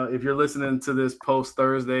tomorrow. If you're listening to this post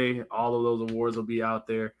Thursday, all of those awards will be out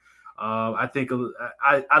there. I think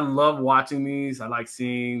I love watching these. I like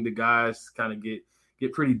seeing the guys kind of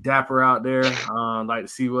get pretty dapper out there. Like to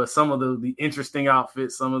see what some of the interesting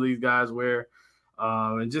outfits some of these guys wear,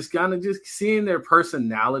 and just kind of just seeing their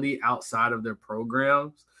personality outside of their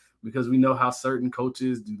programs. Because we know how certain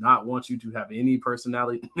coaches do not want you to have any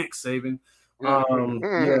personality. Nick Saban.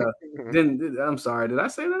 Yeah. Then I'm sorry. Did I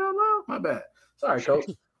say that out loud? My bad. Sorry, coach.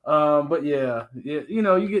 But yeah, you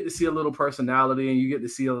know, you get to see a little personality, and you get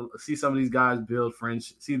to see some of these guys build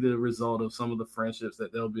friendships, see the result of some of the friendships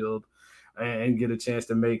that they'll build, and get a chance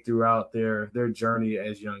to make throughout their journey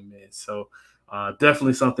as young men. So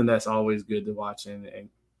definitely something that's always good to watch and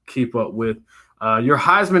keep up with. Your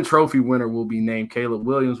Heisman Trophy winner will be named. Caleb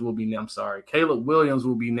Williams will be named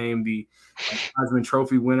the Heisman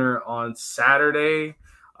Trophy winner on Saturday.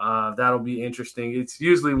 That'll be interesting. It's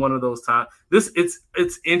usually one of those times.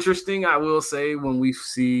 It's interesting, I will say, when we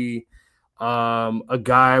see a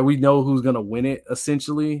guy we know who's going to win it,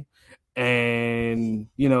 essentially, and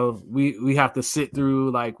you know we have to sit through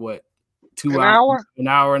like what 2 hours, an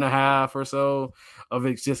hour and a half or so of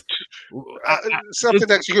it's just something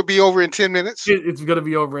that you could be over in 10 minutes. It's going to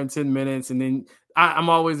be over in 10 minutes, and then I'm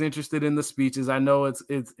always interested in the speeches. I know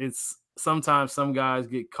it's sometimes some guys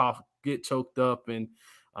get choked up, and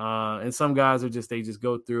some guys they just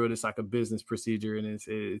go through it. It's like a business procedure, and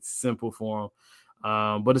it's simple for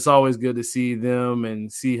them. But it's always good to see them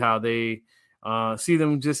and see how they see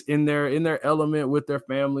them just in their element with their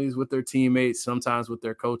families, with their teammates, sometimes with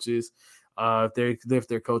their coaches, if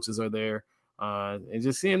their coaches are there, and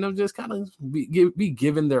just seeing them just kind of be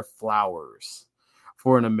given their flowers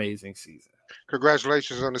for an amazing season.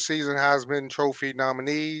 Congratulations on the season, Heisman Trophy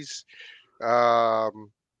nominees.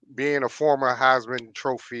 Being a former Heisman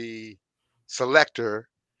Trophy selector,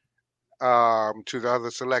 to the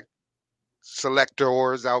other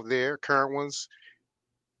selectors out there, current ones,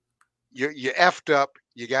 you effed up.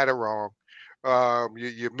 You got it wrong.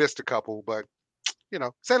 You missed a couple, but you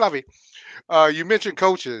know, c'est la vie. You mentioned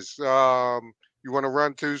coaches. You want to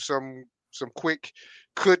run through some quick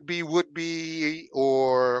could be, would be,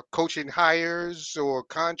 or coaching hires or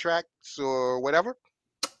contracts or whatever?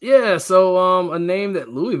 Yeah, so a name that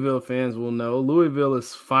Louisville fans will know. Louisville is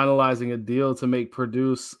finalizing a deal to make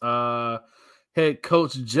Purdue's head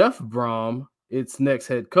coach Jeff Brom its next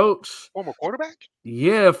head coach. Former quarterback?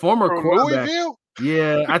 Yeah, former From quarterback. Louisville?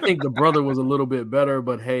 Yeah, I think the brother was a little bit better,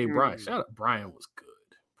 but hey, Brian, shout out, Brian was good.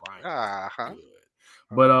 Good.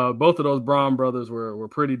 But both of those Brom brothers were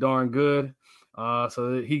pretty darn good.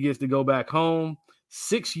 So he gets to go back home.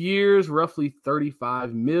 6 years, roughly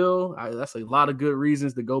 $35 million. That's a lot of good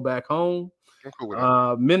reasons to go back home.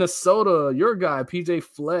 Minnesota, your guy PJ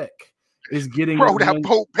Fleck is getting that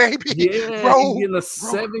boat, baby. Yeah, he's getting a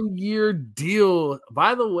 7-year deal.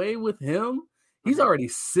 By the way, with him, he's already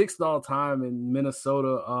 6th all time in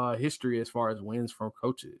Minnesota history as far as wins from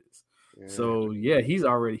coaches. Yeah. So yeah, he's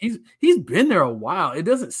been there a while. It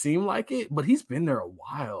doesn't seem like it, but he's been there a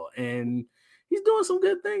while, and he's doing some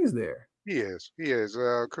good things there. He is.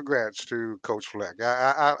 Congrats to Coach Fleck.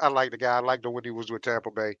 I like the guy. I liked him when he was with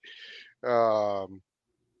Tampa Bay.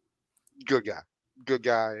 Good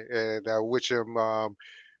guy, and I wish him to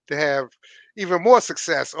have even more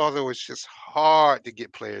success. Although it's just hard to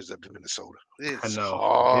get players up to Minnesota. It's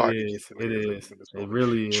hard. It is. It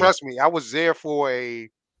really is. Trust me, I was there for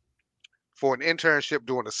an internship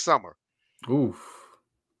during the summer. Oof.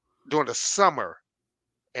 During the summer,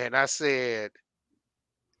 and I said,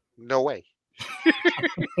 no way.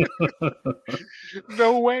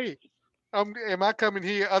 No way. Am I coming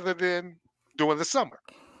here other than during the summer?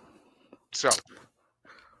 So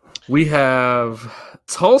we have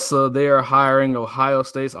Tulsa. They are hiring Ohio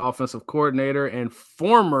State's offensive coordinator and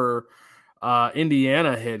former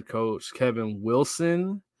Indiana head coach Kevin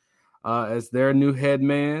Wilson as their new head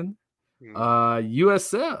man.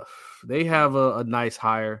 USF, they have a nice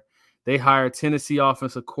hire. They hire Tennessee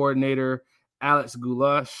offensive coordinator Alex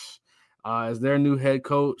Goulash as their new head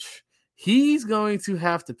coach. He's going to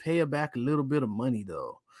have to pay back a little bit of money,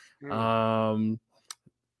 though.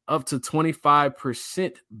 up to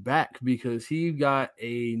 25% back because he got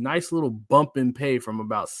a nice little bump in pay from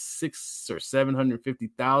about 600 or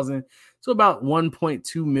 750,000 to about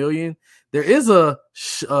 1.2 million. There is a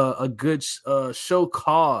good show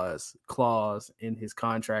cause clause in his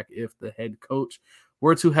contract if the head coach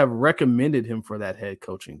were to have recommended him for that head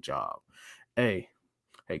coaching job. Hey,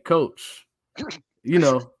 coach, you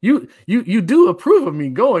know, you do approve of me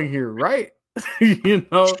going here, right? You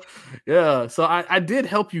know, yeah. So I did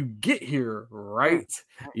help you get here, right?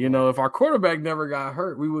 You know, if our quarterback never got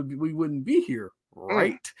hurt, we wouldn't be here,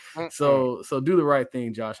 right? So do the right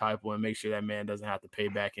thing, Josh Heupel, and make sure that man doesn't have to pay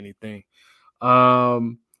back anything.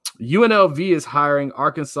 UNLV is hiring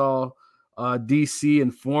Arkansas DC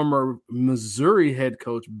and former Missouri head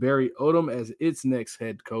coach Barry Odom as its next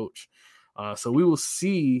head coach. So we will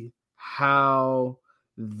see how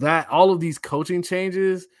that all of these coaching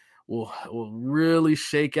changes will really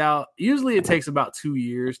shake out. Usually it takes about 2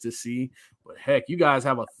 years to see, but heck, you guys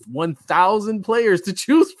have 1,000 players to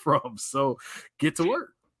choose from. So get to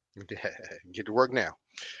work. Get to work now.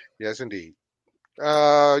 Yes, indeed.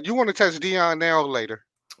 You want to touch Deion now or later?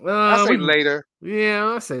 I say later.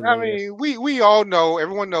 Yeah, I say later. I mean, we all know,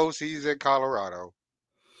 everyone knows he's in Colorado.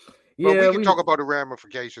 But we can talk about the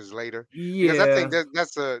ramifications later. Yeah, because I think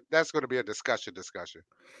that's going to be a discussion.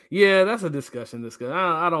 Yeah, that's a discussion.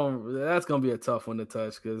 I don't. That's going to be a tough one to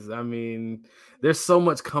touch because I mean, there's so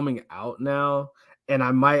much coming out now, and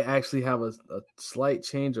I might actually have a slight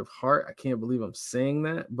change of heart. I can't believe I'm saying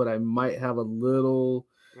that, but I might have a little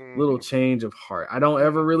change of heart. I don't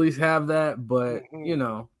ever really have that, but you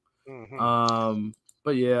know,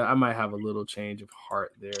 but yeah, I might have a little change of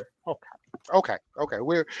heart there. Okay.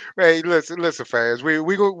 Hey, listen, fans.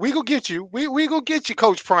 We go get you. We go get you,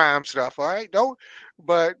 Coach Prime stuff. All right,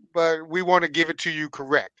 but we want to give it to you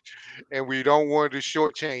correct, and we don't want to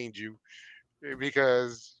shortchange you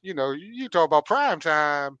because you know you talk about prime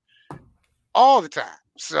time all the time.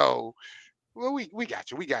 So, well, we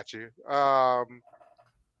got you.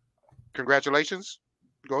 Congratulations.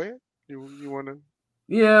 Go ahead. You want to?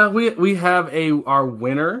 Yeah, we have our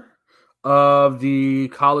winner of the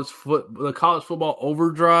college football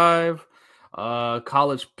overdrive,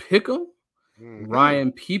 college pick'em,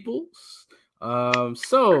 Ryan Peoples.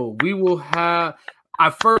 So we will have.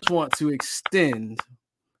 I first want to extend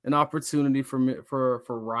an opportunity for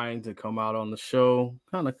Ryan to come out on the show,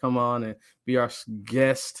 kind of come on and be our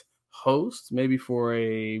guest host, maybe for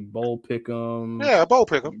a bowl pick'em. Yeah, bowl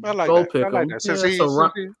pick'em. I like bowl that. Pick'em. I like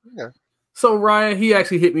that. So Ryan, he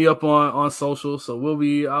actually hit me up on social. So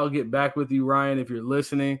I'll get back with you, Ryan, if you're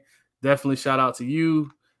listening. Definitely shout out to you.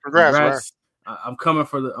 Congrats. I'm coming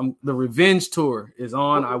for the revenge tour is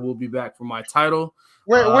on. I will be back for my title.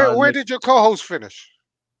 Where did your co-host finish?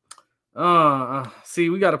 See,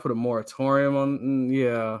 we got to put a moratorium on.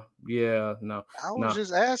 Yeah, no. I was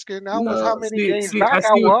just asking. Was how many games back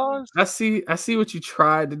I was. I see what you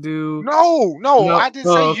tried to do. No, I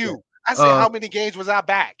didn't say you. Okay. I said how many games was I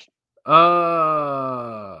back?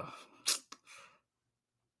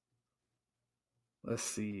 Let's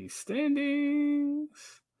see.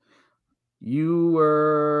 Standings.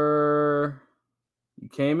 You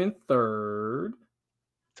came in third.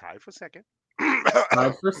 Tied for second.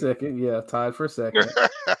 Tied for second. Yeah, tied for second.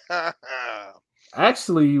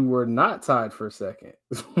 Actually, you were not tied for second.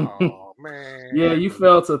 Oh, man. Yeah, you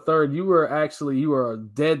fell to third. You were a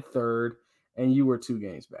dead third, and you were 2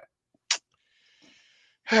 games back.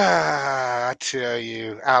 I tell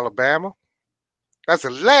you, Alabama. That's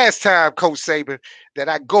the last time, Coach Saban, that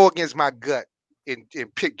I go against my gut and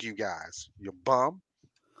pick you guys. You bum.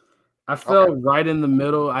 I fell right in the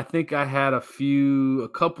middle. I think I had a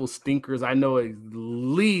couple stinkers. I know at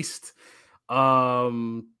least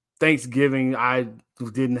Thanksgiving I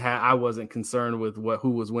wasn't concerned with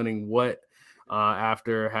who was winning what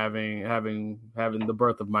after having the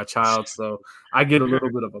birth of my child. So I get a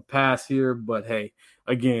little bit of a pass here, but hey,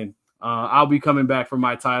 again, I'll be coming back for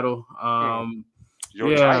my title.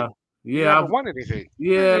 Your title. Yeah, you haven't won anything.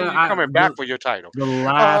 Yeah, you're coming back for your title. The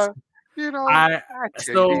last,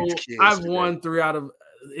 I've won 3 out of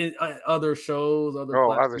other shows.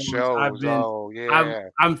 Other shows.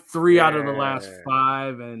 I'm 3 out of the last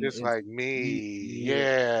 5, and just like me. 3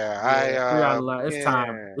 out of the last.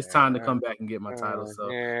 It's time to come back and get my title. So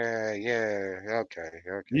okay.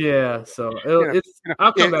 Yeah, so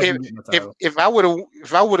I'll come back and get my title. If I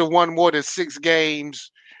would have won more than 6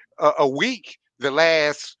 games a week the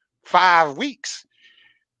last 5 weeks,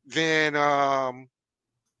 then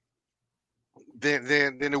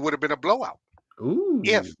it would have been a blowout. Ooh.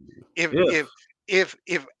 If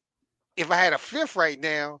I had a 5th right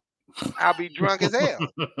now, I'll be drunk as hell.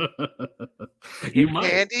 You might.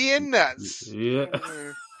 Candy and nuts. Yeah.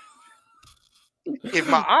 If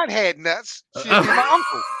my aunt had nuts, she'd be my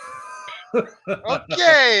uncle.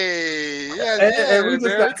 Okay. And we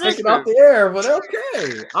just got taken off the air, but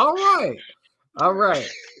okay. All right.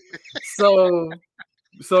 So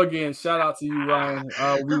again, shout out to you, Ryan.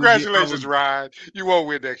 Congratulations, Ryan. You won't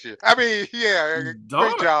win next year. I mean, yeah,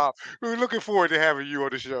 great job. We're looking forward to having you on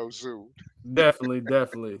the show soon.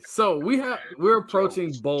 Definitely. So we're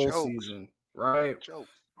approaching bowl season, right?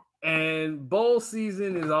 And bowl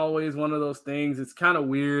season is always one of those things. It's kind of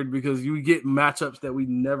weird because you get matchups that we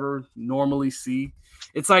never normally see.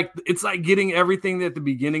 It's like getting everything at the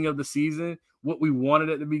beginning of the season, what we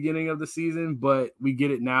wanted at the beginning of the season, but we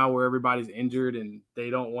get it now where everybody's injured and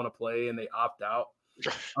they don't want to play and they opt out.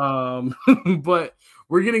 But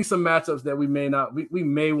we're getting some matchups that we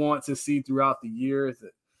may want to see throughout the year,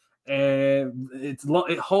 and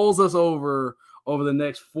it holds us over the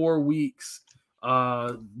next 4 weeks.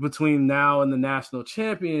 Between now and the national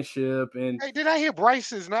championship. And hey, did I hear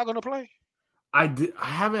Bryce is not going to play? I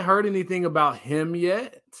haven't heard anything about him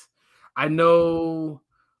yet. I know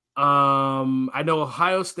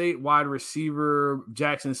Ohio State wide receiver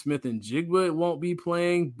Jackson Smith and Jigba won't be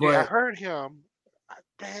playing, but I heard him.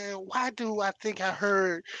 Man, why do I think I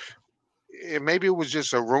heard? Maybe it was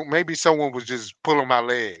just a room. Maybe someone was just pulling my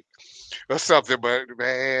leg or something. But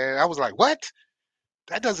man, I was like, what?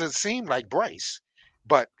 That doesn't seem like Bryce.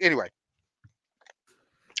 But anyway,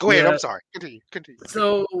 go ahead. I'm sorry. Continue.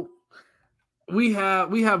 So we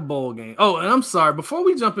have bowl games. Oh, and I'm sorry. Before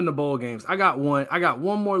we jump into bowl games, I got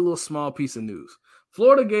one more little small piece of news.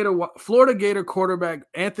 Florida Gator quarterback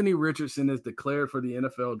Anthony Richardson is declared for the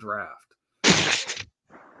NFL draft.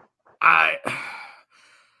 I've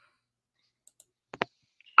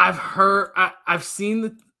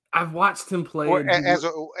watched him play. As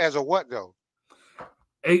a what though?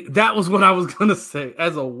 That was what I was gonna say.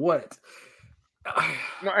 As a what?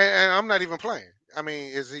 No, and I'm not even playing. I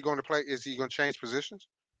mean, is he going to play? Is he going to change positions?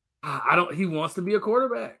 He wants to be a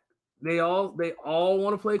quarterback. They all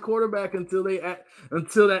want to play quarterback until that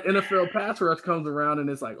NFL pass rush comes around, and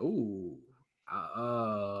it's like, ooh,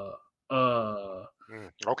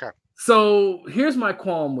 okay. So here's my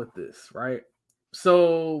qualm with this, right?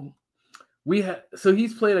 So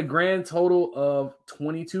he's played a grand total of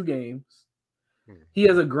 22 games. He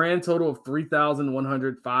has a grand total of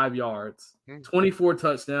 3,105 yards, 24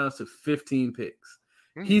 touchdowns to 15 picks.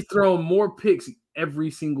 He's thrown more picks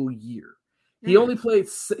every single year. He only played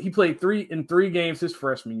 3 games his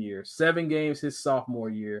freshman year, 7 games his sophomore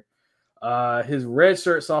year, his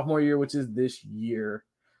redshirt sophomore year, which is this year.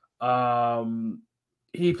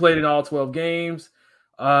 He played in all 12 games.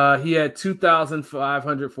 He had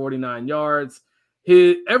 2,549 yards.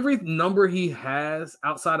 Every number he has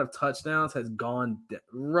outside of touchdowns has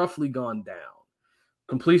roughly gone down.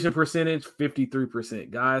 Completion percentage,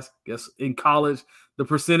 53%. Guys, guess in college, the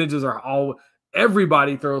percentages are all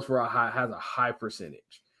everybody throws for has a high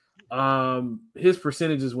percentage. His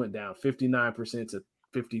percentages went down 59% to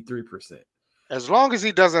 53%. As long as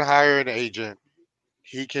he doesn't hire an agent,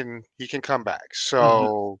 he can come back.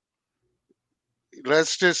 So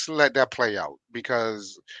let's just let that play out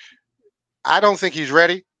because I don't think he's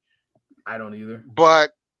ready. I don't either.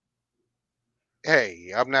 But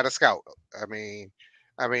hey, I'm not a scout. I mean,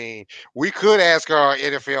 we could ask our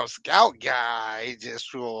NFL scout guy just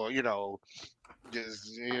for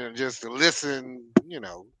just to listen.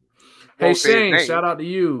 Hey Shane, shout out to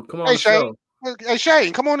you. Come on, hey Shane. Hey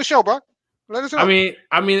Shane, come on the show, bro. Let us know. I mean,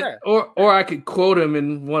 yeah. or I could quote him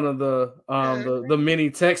in one of the many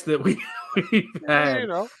texts that we've had.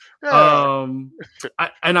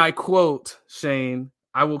 I quote Shane.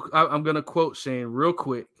 I'm gonna quote Shane real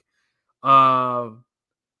quick. I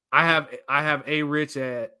have A Rich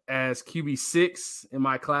as QB6 in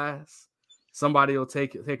my class. Somebody will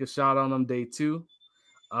take a shot on him day 2.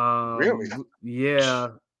 Really? Yeah.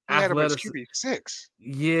 Had him as QB6.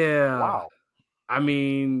 Yeah. Wow. I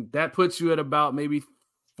mean, that puts you at about maybe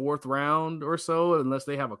 4th round or so, unless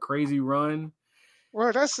they have a crazy run.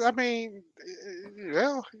 Well, that's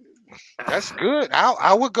good.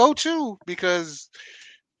 I would go too because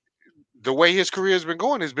the way his career has been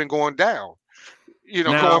going down.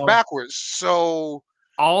 Going backwards. So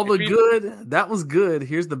all the good, that was good.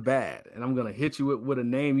 Here's the bad, and I'm gonna hit you with a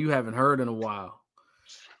name you haven't heard in a while.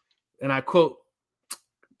 And I quote: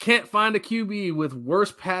 "Can't find a QB with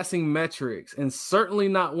worse passing metrics, and certainly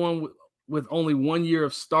not one with only 1 year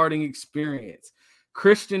of starting experience.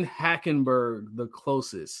 Christian Hackenberg, the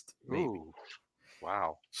closest." Maybe. Ooh,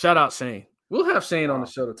 wow! Shout out Shane. We'll have Shane on the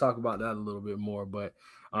show to talk about that a little bit more. But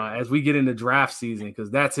as we get into draft season, because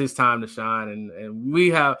that's his time to shine. And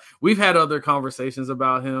we've had other conversations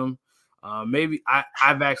about him. Maybe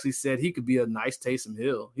I've actually said he could be a nice Taysom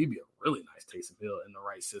Hill. He'd be a really nice Taysom Hill in the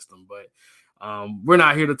right system. But we're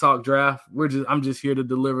not here to talk draft. I'm just here to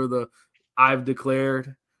deliver the I've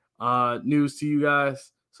declared news to you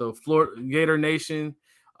guys. So Florida Gator Nation,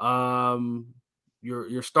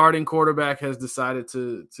 your starting quarterback has decided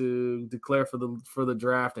to declare for the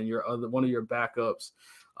draft, and one of your backups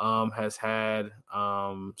has had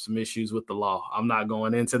some issues with the law. I'm not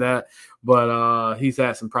going into that, but he's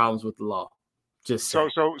had some problems with the law. Just so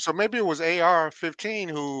maybe it was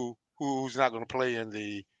AR-15 who's not going to play in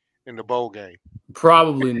the bowl game.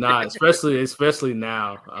 Probably not, especially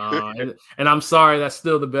now. And I'm sorry, that's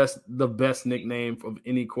still the best nickname of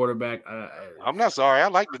any quarterback. I'm not sorry. I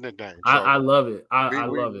like the nickname. So I love it. I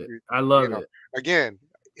love it. I love it. Again,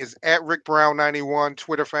 it's at Rick Brown 91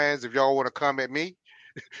 Twitter fans. If y'all want to come at me,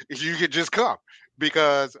 you can just come,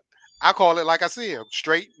 because I call it like I see him,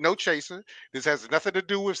 straight, no chaser. This has nothing to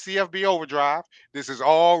do with CFB Overdrive. This is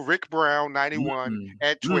all Rick Brown 91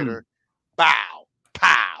 at Twitter. Bow,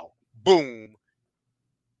 pow, boom.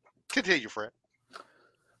 Continue, Fred.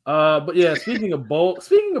 But yeah, speaking of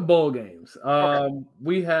bowl games,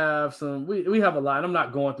 we have we have a lot. I'm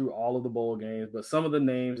not going through all of the bowl games, but some of the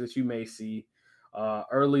names that you may see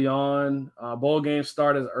early on. Bowl games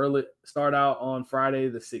start out on Friday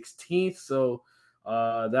the 16th, so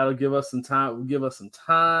that'll give us some time.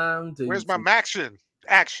 Where's my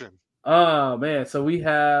action? Oh man, so we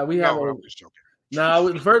have. I'm just joking. No,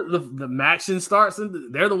 the Maction starts,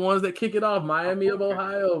 and they're the ones that kick it off. Miami of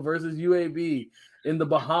Ohio versus UAB in the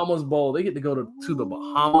Bahamas Bowl. They get to go to the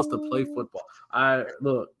Bahamas to play football. I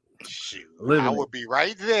would be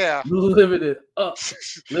right there, living it up.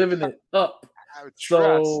 I would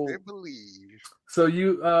trust and believe. So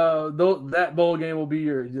that bowl game will be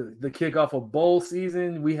the kickoff of bowl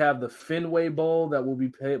season. We have the Fenway Bowl that will be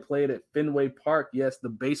played at Fenway Park. Yes, the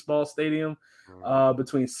baseball stadium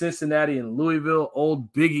between Cincinnati and Louisville,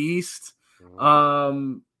 old Big East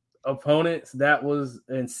opponents. That was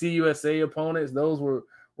and CUSA opponents. Those were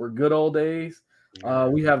good old days.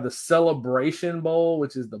 We have the Celebration Bowl,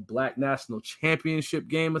 which is the Black National Championship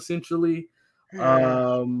game, essentially.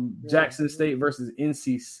 Jackson State versus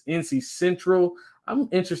NC Central. I'm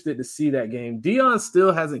interested to see that game. Dion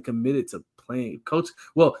still hasn't committed to playing coach.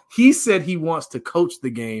 Well, he said he wants to coach the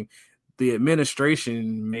game. The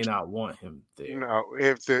administration may not want him there. No,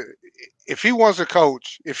 if he wants to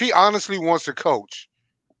coach, if he honestly wants to coach,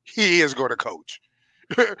 he is going to coach.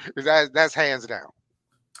 That's hands down.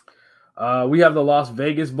 We have the Las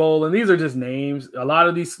Vegas Bowl, and these are just names. A lot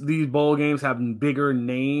of these bowl games have bigger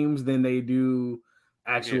names than they do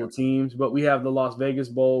actual teams. But we have the Las Vegas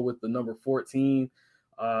Bowl with the number 14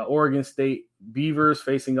 Oregon State Beavers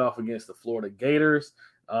facing off against the Florida Gators.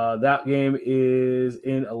 That game is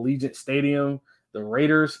in Allegiant Stadium, the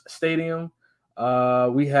Raiders Stadium.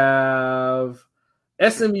 We have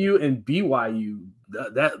SMU and BYU.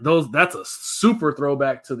 That's a super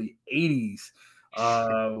throwback to the 80s.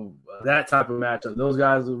 That type of matchup. Those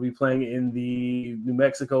guys will be playing in the New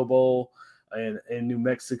Mexico Bowl in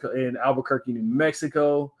Albuquerque, New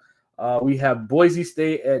Mexico. We have Boise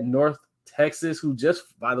State at North Texas, who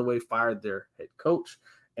just, by the way, fired their head coach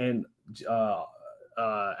and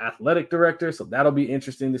athletic director. So that'll be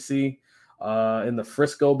interesting to see. In the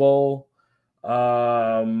Frisco Bowl,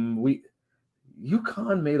 UConn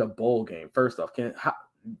made a bowl game. First off,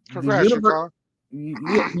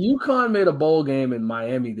 UConn made a bowl game and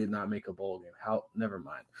Miami did not make a bowl game. Never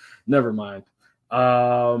mind.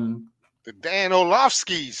 The Dan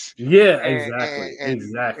Orlovskis. Yeah,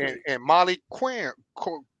 exactly. And Molly Quinn,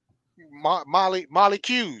 Molly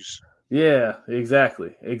Q's. Yeah,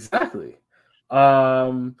 exactly.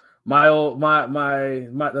 The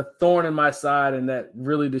thorn in my side, and that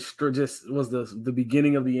really just was the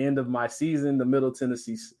beginning of the end of my season. The Middle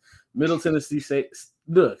Tennessee State.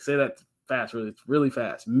 Look, say that fast, really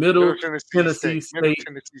fast. Middle Tennessee State.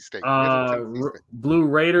 Blue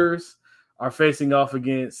Raiders are facing off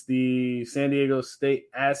against the San Diego State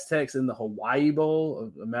Aztecs in the Hawaii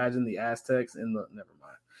Bowl. Imagine the Aztecs in the. Never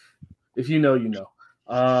mind. If you know, you know.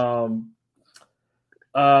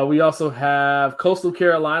 We also have Coastal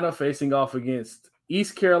Carolina facing off against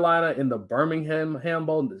East Carolina in the Birmingham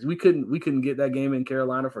Bowl. We couldn't get that game in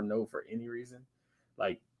Carolina for any reason.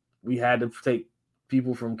 Like, we had to take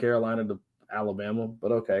people from Carolina to Alabama,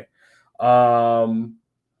 but okay.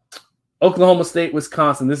 Oklahoma State,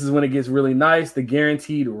 Wisconsin. This is when it gets really nice. The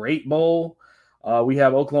Guaranteed Rate Bowl. We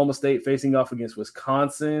have Oklahoma State facing off against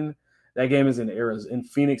Wisconsin. That game is in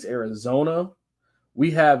Phoenix, Arizona.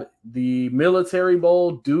 We have the Military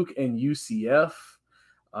Bowl, Duke and UCF.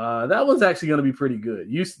 That one's actually going to be pretty good.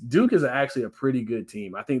 Duke is actually a pretty good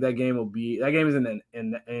team. I think that game is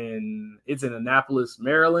it's in Annapolis,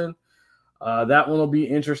 Maryland. That one will be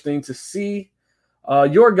interesting to see.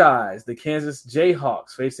 Your guys, the Kansas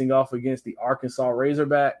Jayhawks, facing off against the Arkansas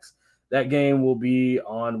Razorbacks. That game will be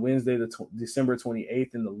on Wednesday, December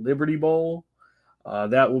 28th in the Liberty Bowl.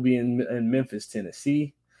 That will be in Memphis,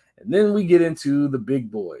 Tennessee. And then we get into the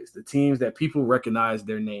big boys, the teams that people recognize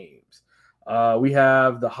their names. We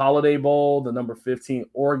have the Holiday Bowl, the number 15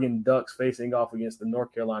 Oregon Ducks facing off against the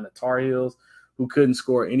North Carolina Tar Heels, who couldn't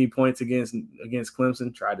score any points against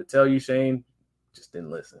Clemson. Tried to tell you, Shane, just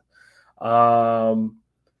didn't listen.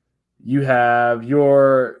 You have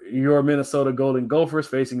your Minnesota Golden Gophers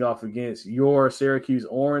facing off against your Syracuse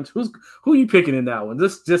Orange. Who are you picking in that one?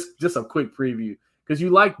 Just a quick preview, because you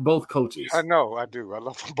like both coaches. I know, I do. I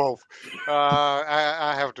love them both. I'll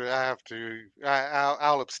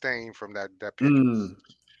abstain from that pick.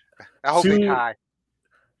 I hope they tie.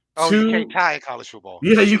 You can't tie college football.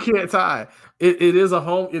 Yeah, you can't tie. It is a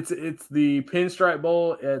home. It's the Pinstripe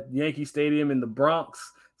Bowl at Yankee Stadium in the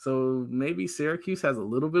Bronx. So maybe Syracuse has a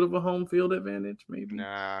little bit of a home field advantage. Maybe.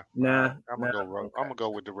 Nah. I'm gonna go road. Okay. I'm gonna go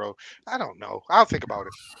with the road. I don't know. I'll think about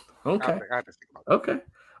it. Okay. I have to think about it. Okay.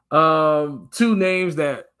 Two names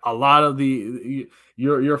that a lot of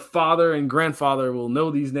your father and grandfather will know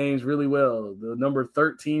these names really well. The number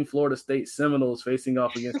 13 Florida State Seminoles facing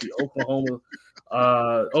off against the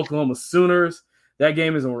Oklahoma Sooners. That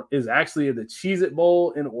game is actually at the Cheez-It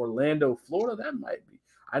Bowl in Orlando, Florida. That might be.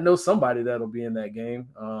 I know somebody that'll be in that game.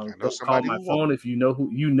 Don't call my phone if you know who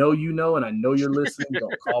you know, and I know you're listening.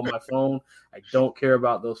 Don't call my phone. I don't care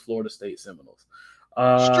about those Florida State Seminoles.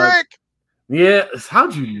 Strick. Yeah,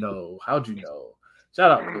 how'd you know?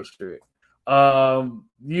 Shout out to Strick.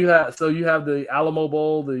 You have the Alamo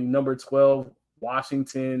Bowl, the number 12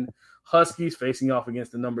 Washington Huskies facing off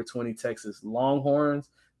against the number 20 Texas Longhorns.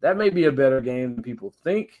 That may be a better game than people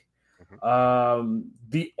think.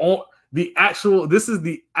 This is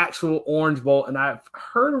the actual Orange Bowl, and I've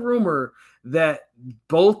heard a rumor that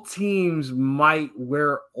both teams might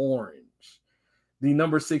wear orange. The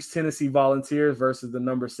number 6 Tennessee Volunteers versus the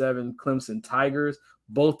number 7 Clemson Tigers.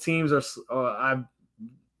 Both teams are.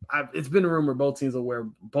 It's been rumored both teams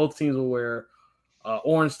will wear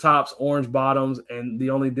orange tops, orange bottoms, and the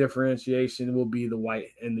only differentiation will be the white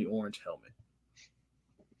and the orange helmet.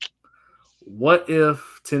 What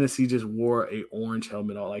if Tennessee just wore a orange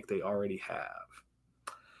helmet like they already have?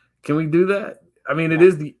 Can we do that? I mean, it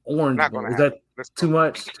is the Orange Bowl. Is that too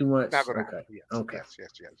much? Okay. Yes. Okay.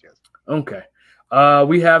 Yes. Okay.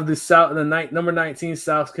 We have the number 19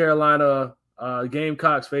 South Carolina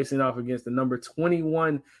Gamecocks facing off against the number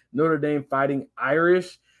 21 Notre Dame Fighting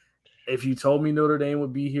Irish. If you told me Notre Dame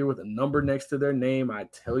would be here with a number next to their name,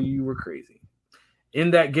 I'd tell you were crazy. In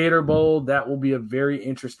that Gator Bowl, that will be a very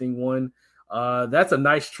interesting one. That's a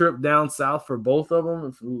nice trip down south for both of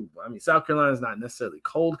them. South Carolina is not necessarily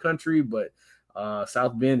cold country, but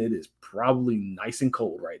South Bend, it is probably nice and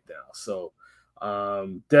cold right now. So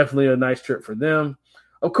definitely a nice trip for them.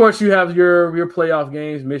 Of course, you have your playoff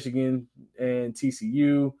games, Michigan and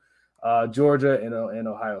TCU, Georgia and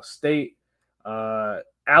Ohio State.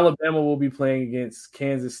 Alabama will be playing against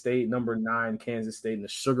Kansas State, number 9 Kansas State in the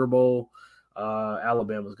Sugar Bowl.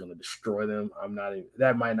 Alabama's going to destroy them.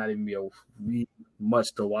 That might not even be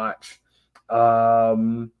much to watch.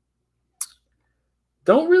 LSU,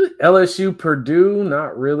 Purdue,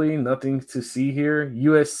 not really. Nothing to see here.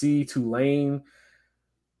 USC, Tulane.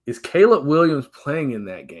 Is Caleb Williams playing in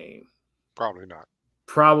that game? Probably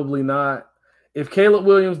not. If Caleb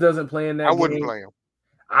Williams doesn't play in that game, I wouldn't play him.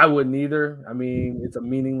 I wouldn't either. I mean, it's a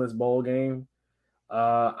meaningless bowl game.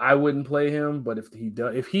 I wouldn't play him, but if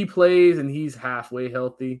he plays and he's halfway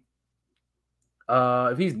healthy,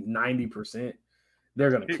 if he's 90%, they're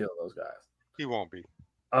gonna kill those guys. He won't be.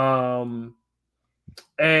 And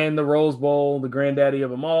the Rose Bowl, the granddaddy of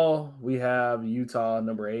them all, we have Utah,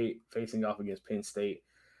 number 8, facing off against Penn State.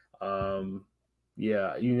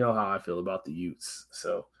 Yeah, you know how I feel about the Utes.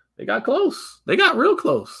 So they got close. They got real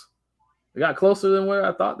close. They got closer than where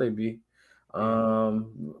I thought they'd be.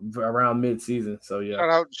 Around mid-season. So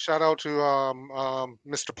yeah. Shout out to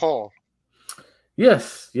Mr. Paul.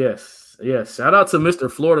 Yes. Shout out to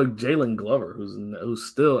Mr. Florida Jalen Glover,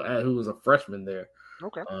 who was a freshman there.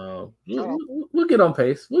 Okay. We'll get on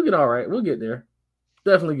pace. We'll get all right. We'll get there.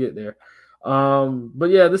 Definitely get there. But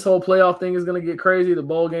yeah, this whole playoff thing is gonna get crazy. The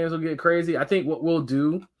bowl games will get crazy. I think what we'll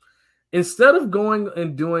do instead of going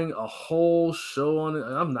and doing a whole show on it,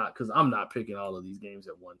 I'm not picking all of these games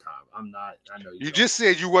at one time. I'm not. I know you just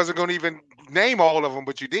said you wasn't going to even name all of them,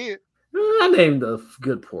 but you did. I named a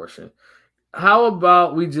good portion. How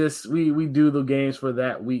about we just we do the games for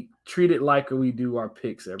that week? Treat it like we do our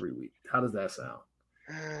picks every week. How does that sound?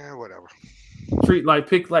 Whatever.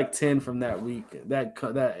 Pick like 10 from that week,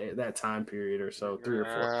 that time period or so, 3 or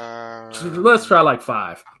 4. Let's try like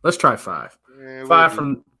 5. Let's try 5. Five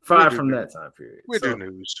from that time period. We do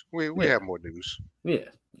news. We have more news. Yeah.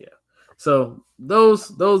 So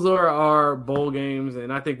those are our bowl games,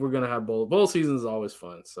 and I think we're gonna have bowl season is always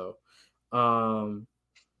fun. So,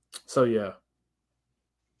 yeah.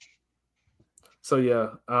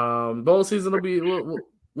 Bowl season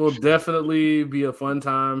will definitely be a fun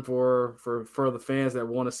time for the fans that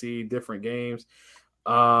want to see different games.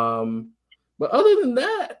 But other than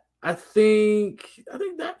that, I think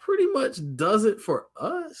that pretty much does it for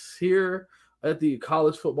us here at the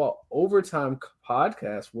College Football Overtime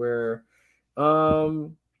podcast, where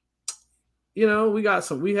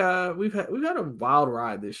we've had a wild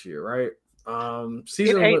ride this year, right?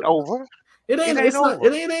 Season ain't over. It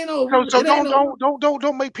ain't over. So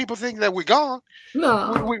don't make people think that we're gone.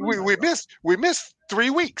 No, we missed 3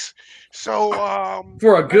 weeks. So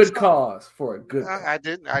for a good cause. I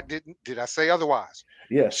didn't. Did I say otherwise?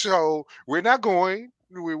 Yes. So we're not going.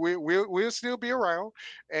 We'll still be around,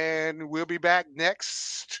 and we'll be back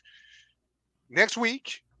next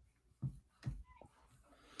week.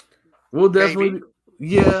 We'll definitely.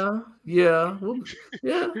 Maybe. Yeah. We'll be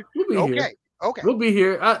here. Okay. We'll be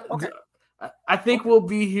here. I think we'll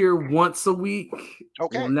be here once a week.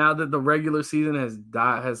 Okay. Well, now that the regular season has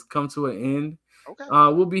come to an end. Okay.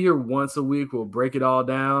 We'll be here once a week. We'll break it all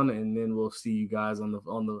down, and then we'll see you guys on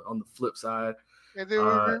the flip side. And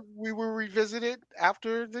then we will revisit it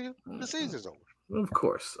after the season's over.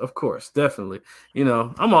 Of course, definitely.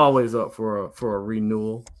 I'm always up for a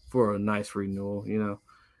renewal, for a nice renewal.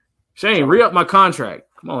 Shane, re-up my contract.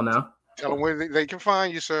 Come on now. Tell them where they can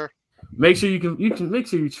find you, sir. Make sure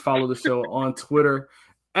you follow the show on Twitter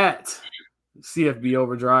at CFB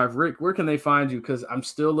Overdrive. Rick, where can they find you? Because I'm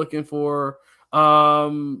still looking for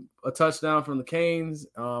a touchdown from the Canes.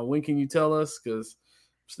 When can you tell us? Because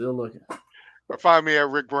I'm still looking. Find me at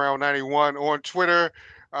Rick Brown 91 on Twitter.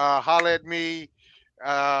 Holla at me.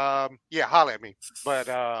 Holla at me. But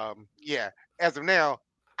as of now,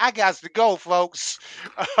 I got to go, folks.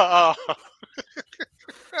 All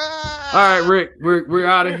right, Rick, we're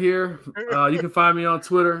out of here. You can find me on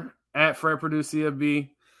Twitter at FredPurdueCFB.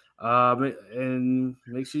 And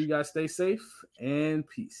make sure you guys stay safe and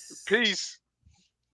peace. Peace.